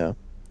mean, that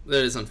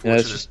is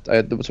unfortunate.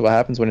 Yeah, that's what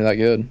happens when you're that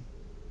good.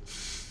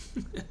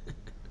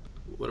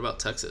 What about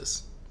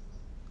Texas?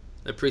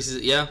 Their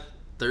preseason,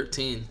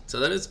 13. So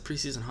that is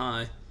preseason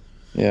high.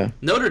 Yeah.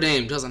 Notre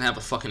Dame doesn't have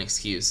a fucking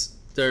excuse.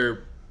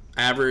 Their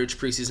average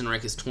preseason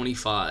rank is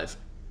 25,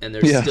 and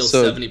they're still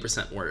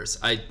 70% worse.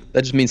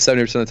 That just means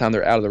 70% of the time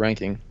they're out of the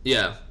ranking.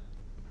 Yeah.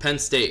 Penn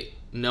State,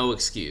 no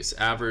excuse.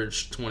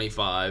 Average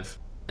 25,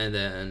 and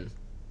then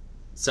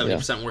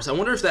 70% worse. I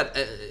wonder if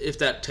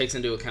that takes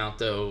into account,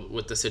 though,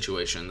 with the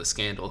situation, the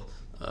scandal,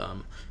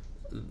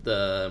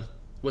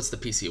 what's the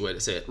PC way to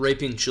say it?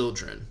 Raping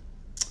children.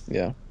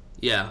 Yeah.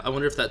 Yeah, I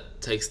wonder if that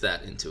takes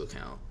that into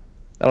account.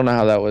 I don't know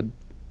how that would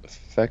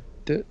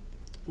affect it.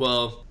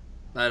 Well,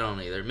 I don't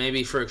either.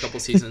 Maybe for a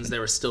couple seasons they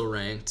were still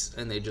ranked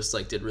and they just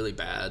like did really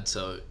bad,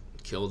 so it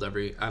killed I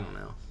don't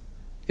know.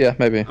 Yeah,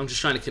 maybe. I'm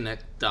just trying to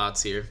connect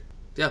dots here.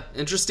 Yeah,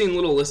 interesting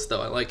little list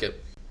though. I like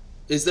it.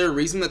 Is there a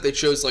reason that they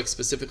chose like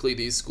specifically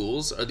these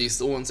schools? Are these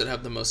the ones that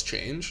have the most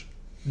change?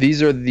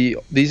 These are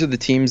the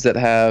teams that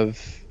have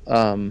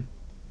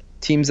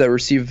teams that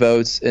receive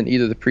votes in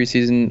either the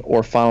preseason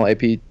or final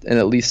AP in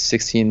at least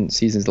 16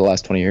 seasons the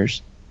last 20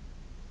 years.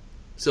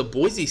 So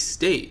Boise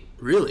State,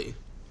 really?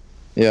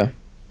 Yeah.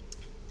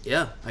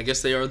 Yeah, I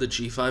guess they are the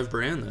G5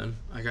 brand then.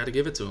 I got to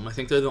give it to them. I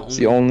think they're the only... It's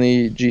the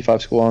only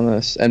G5 school on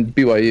this. And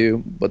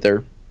BYU, but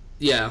they're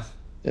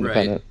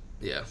independent.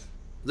 Right. Yeah.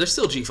 They're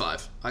still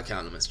G5. I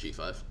count them as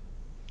G5.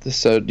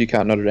 So do you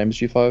count Notre Dame as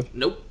G5?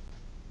 Nope.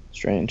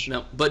 Strange.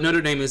 No, but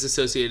Notre Dame is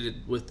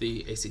associated with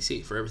the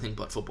ACC for everything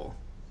but football.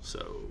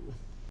 So...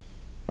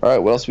 All right,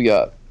 what else we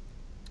got?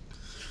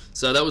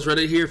 So that was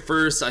Reddit here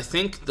first. I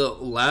think the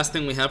last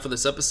thing we have for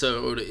this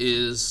episode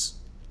is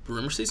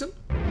rumor season.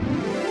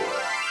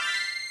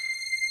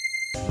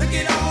 Look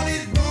at all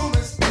these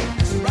rumors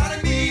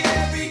surrounding me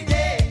every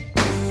day.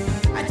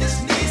 I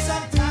just need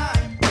some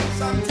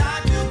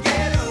time to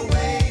get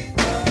away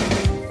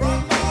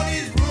from all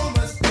these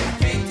rumors. I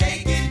can't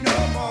take it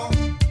no more.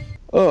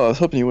 Oh, I was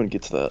hoping you wouldn't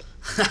get to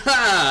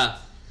that.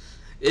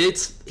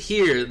 It's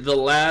here, the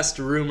last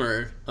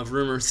rumor of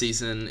rumor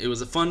season. It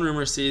was a fun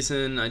rumor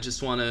season. I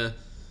just want to,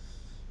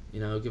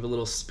 give a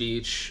little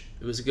speech.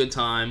 It was a good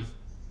time.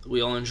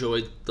 We all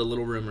enjoyed the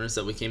little rumors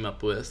that we came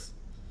up with.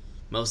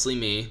 Mostly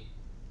me.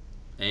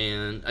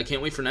 And I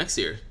can't wait for next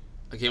year.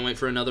 I can't wait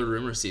for another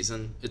rumor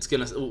season.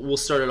 We'll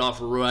start it off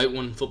right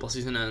when football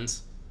season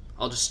ends.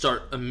 I'll just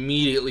start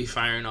immediately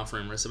firing off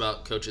rumors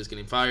about coaches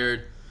getting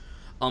fired.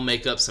 I'll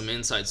make up some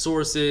inside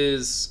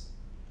sources.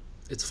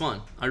 It's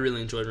fun. I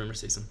really enjoyed rumor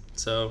season.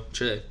 So,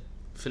 Jay,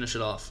 finish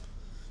it off.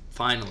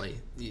 Finally.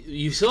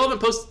 You still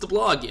haven't posted the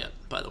blog yet,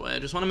 by the way. I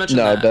just want to mention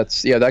that. No,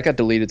 that got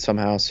deleted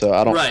somehow, so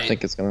I don't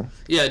think it's going to...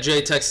 Yeah,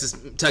 Jay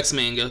texts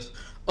me and goes,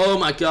 oh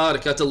my god,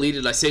 it got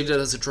deleted. I saved it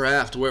as a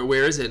draft.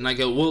 Where is it? And I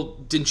go, well,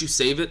 didn't you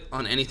save it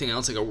on anything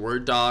else, like a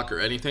Word doc or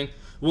anything?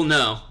 Well,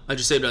 no. I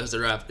just saved it as a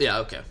draft.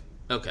 Yeah,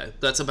 okay.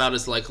 That's about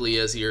as likely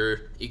as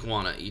your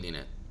iguana eating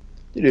it.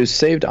 Dude, it was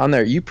saved on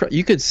there. You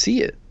could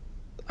see it.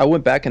 I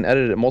went back and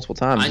edited it multiple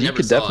times. I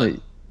never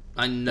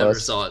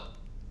saw it.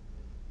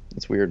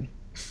 It's weird.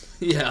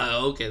 Yeah,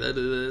 okay, that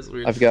is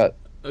weird.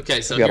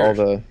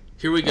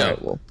 Here we go.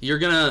 Right, well. You're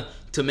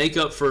to make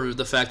up for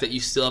the fact that you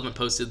still haven't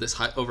posted this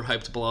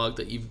overhyped blog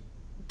that you've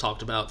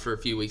talked about for a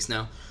few weeks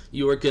now,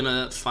 you are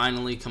gonna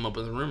finally come up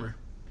with a rumor.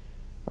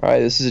 All right,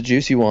 this is a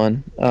juicy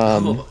one.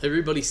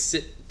 Everybody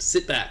sit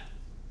back.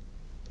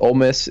 Ole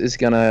Miss is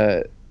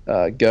gonna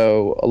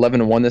go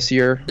 11-1 this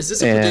year. Is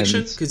this a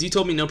prediction? Because you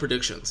told me no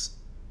predictions.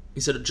 You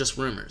said just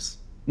rumors.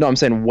 No, I'm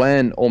saying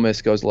when Ole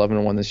Miss goes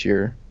 11-1 this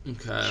year.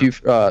 Okay.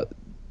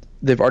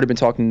 They've already been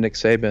talking to Nick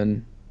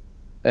Saban,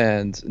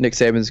 and Nick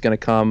Saban's going to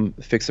come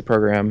fix the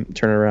program,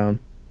 turn it around.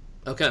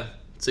 Okay.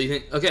 So you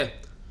think,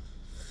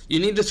 you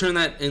need to turn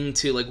that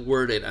into,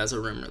 word it as a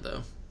rumor,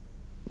 though.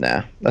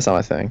 Nah, that's not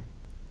my thing.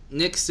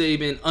 Nick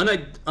Saban,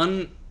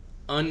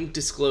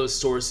 undisclosed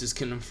sources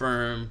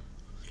confirm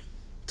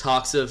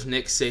talks of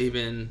Nick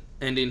Saban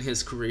ending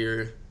his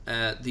career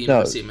at the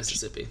University of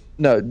Mississippi.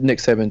 No, Nick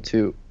Saban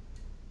to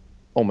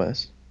Ole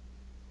Miss.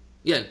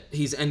 Yeah,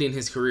 he's ending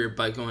his career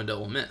by going to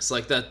Ole Miss.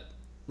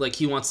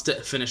 He wants to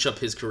finish up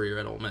his career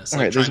at Ole Miss. All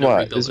right, this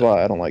is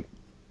why I don't like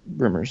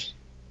rumors.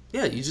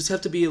 Yeah, you just have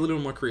to be a little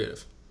more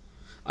creative.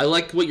 I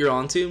like what you're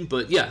onto,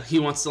 but yeah, he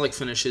wants to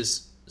finish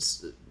his.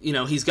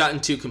 He's gotten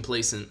too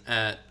complacent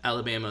at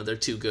Alabama. They're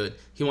too good.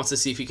 He wants to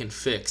see if he can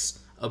fix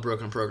a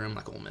broken program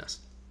like Ole Miss.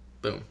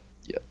 Boom.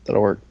 Yeah,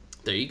 that'll work.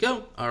 There you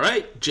go. All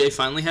right, Jay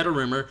finally had a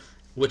rumor,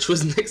 which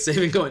was Nick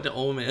Saban going to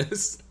Ole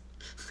Miss.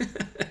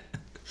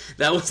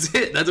 That was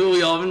it. That's what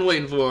we all been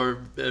waiting for,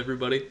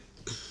 everybody.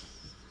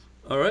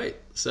 All right,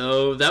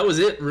 so that was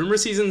it. Rumor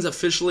season's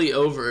officially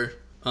over.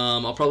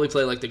 I'll probably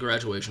play the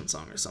graduation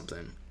song or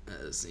something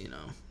as,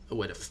 a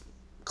way to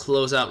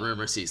close out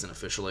rumor season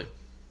officially.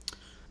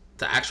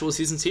 The actual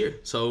season's here,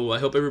 so I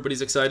hope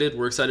everybody's excited.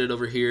 We're excited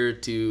over here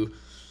to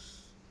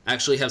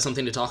actually have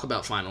something to talk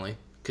about finally,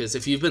 because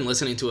if you've been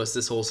listening to us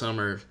this whole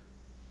summer,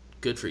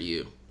 good for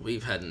you.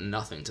 We've had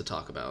nothing to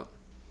talk about.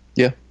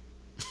 Yeah.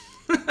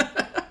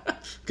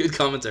 Good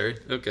commentary.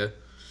 Okay.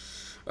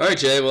 All right,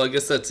 Jay. Well, I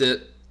guess that's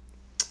it.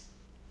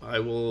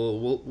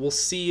 We'll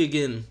see you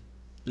again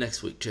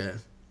next week, Chad.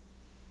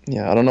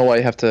 Yeah, I don't know why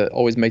you have to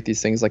always make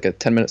these things like a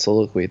 10-minute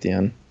soliloquy at the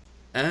end.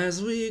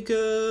 As we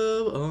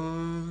go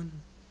on.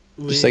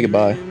 Just say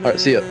goodbye. All right,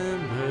 see ya.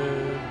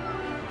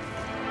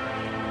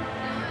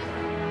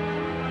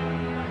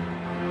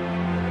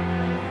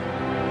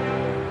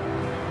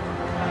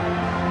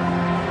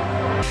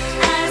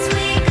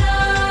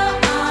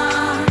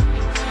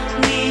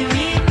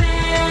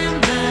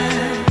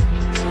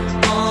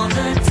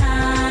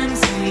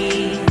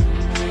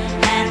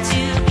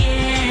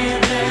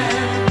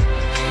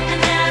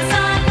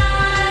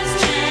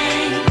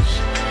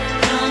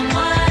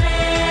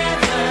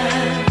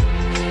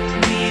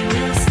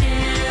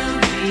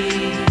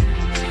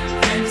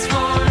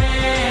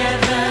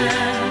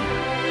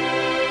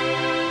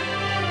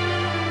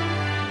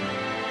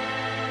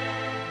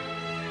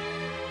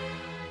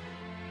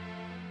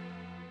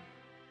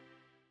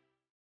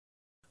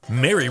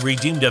 Mary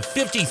redeemed a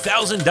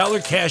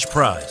 $50,000 cash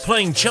prize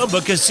playing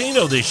Chumba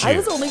Casino this year. I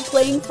was only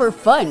playing for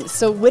fun,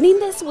 so winning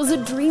this was a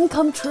dream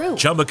come true.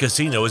 Chumba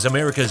Casino is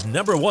America's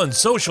 #1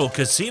 social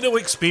casino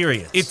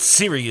experience. It's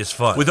serious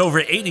fun. With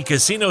over 80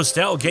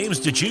 casino-style games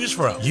to choose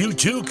from, you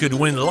too could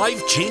win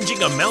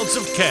life-changing amounts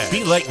of cash.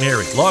 Be like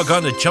Mary. Log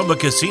on to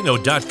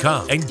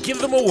ChumbaCasino.com and give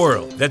them a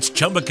whirl. That's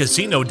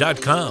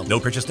ChumbaCasino.com. No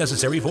purchase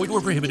necessary. Void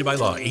where prohibited by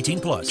law.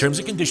 18+. Terms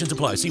and conditions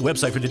apply. See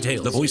website for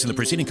details. The voice in the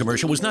preceding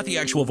commercial was not the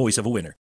actual voice of a winner.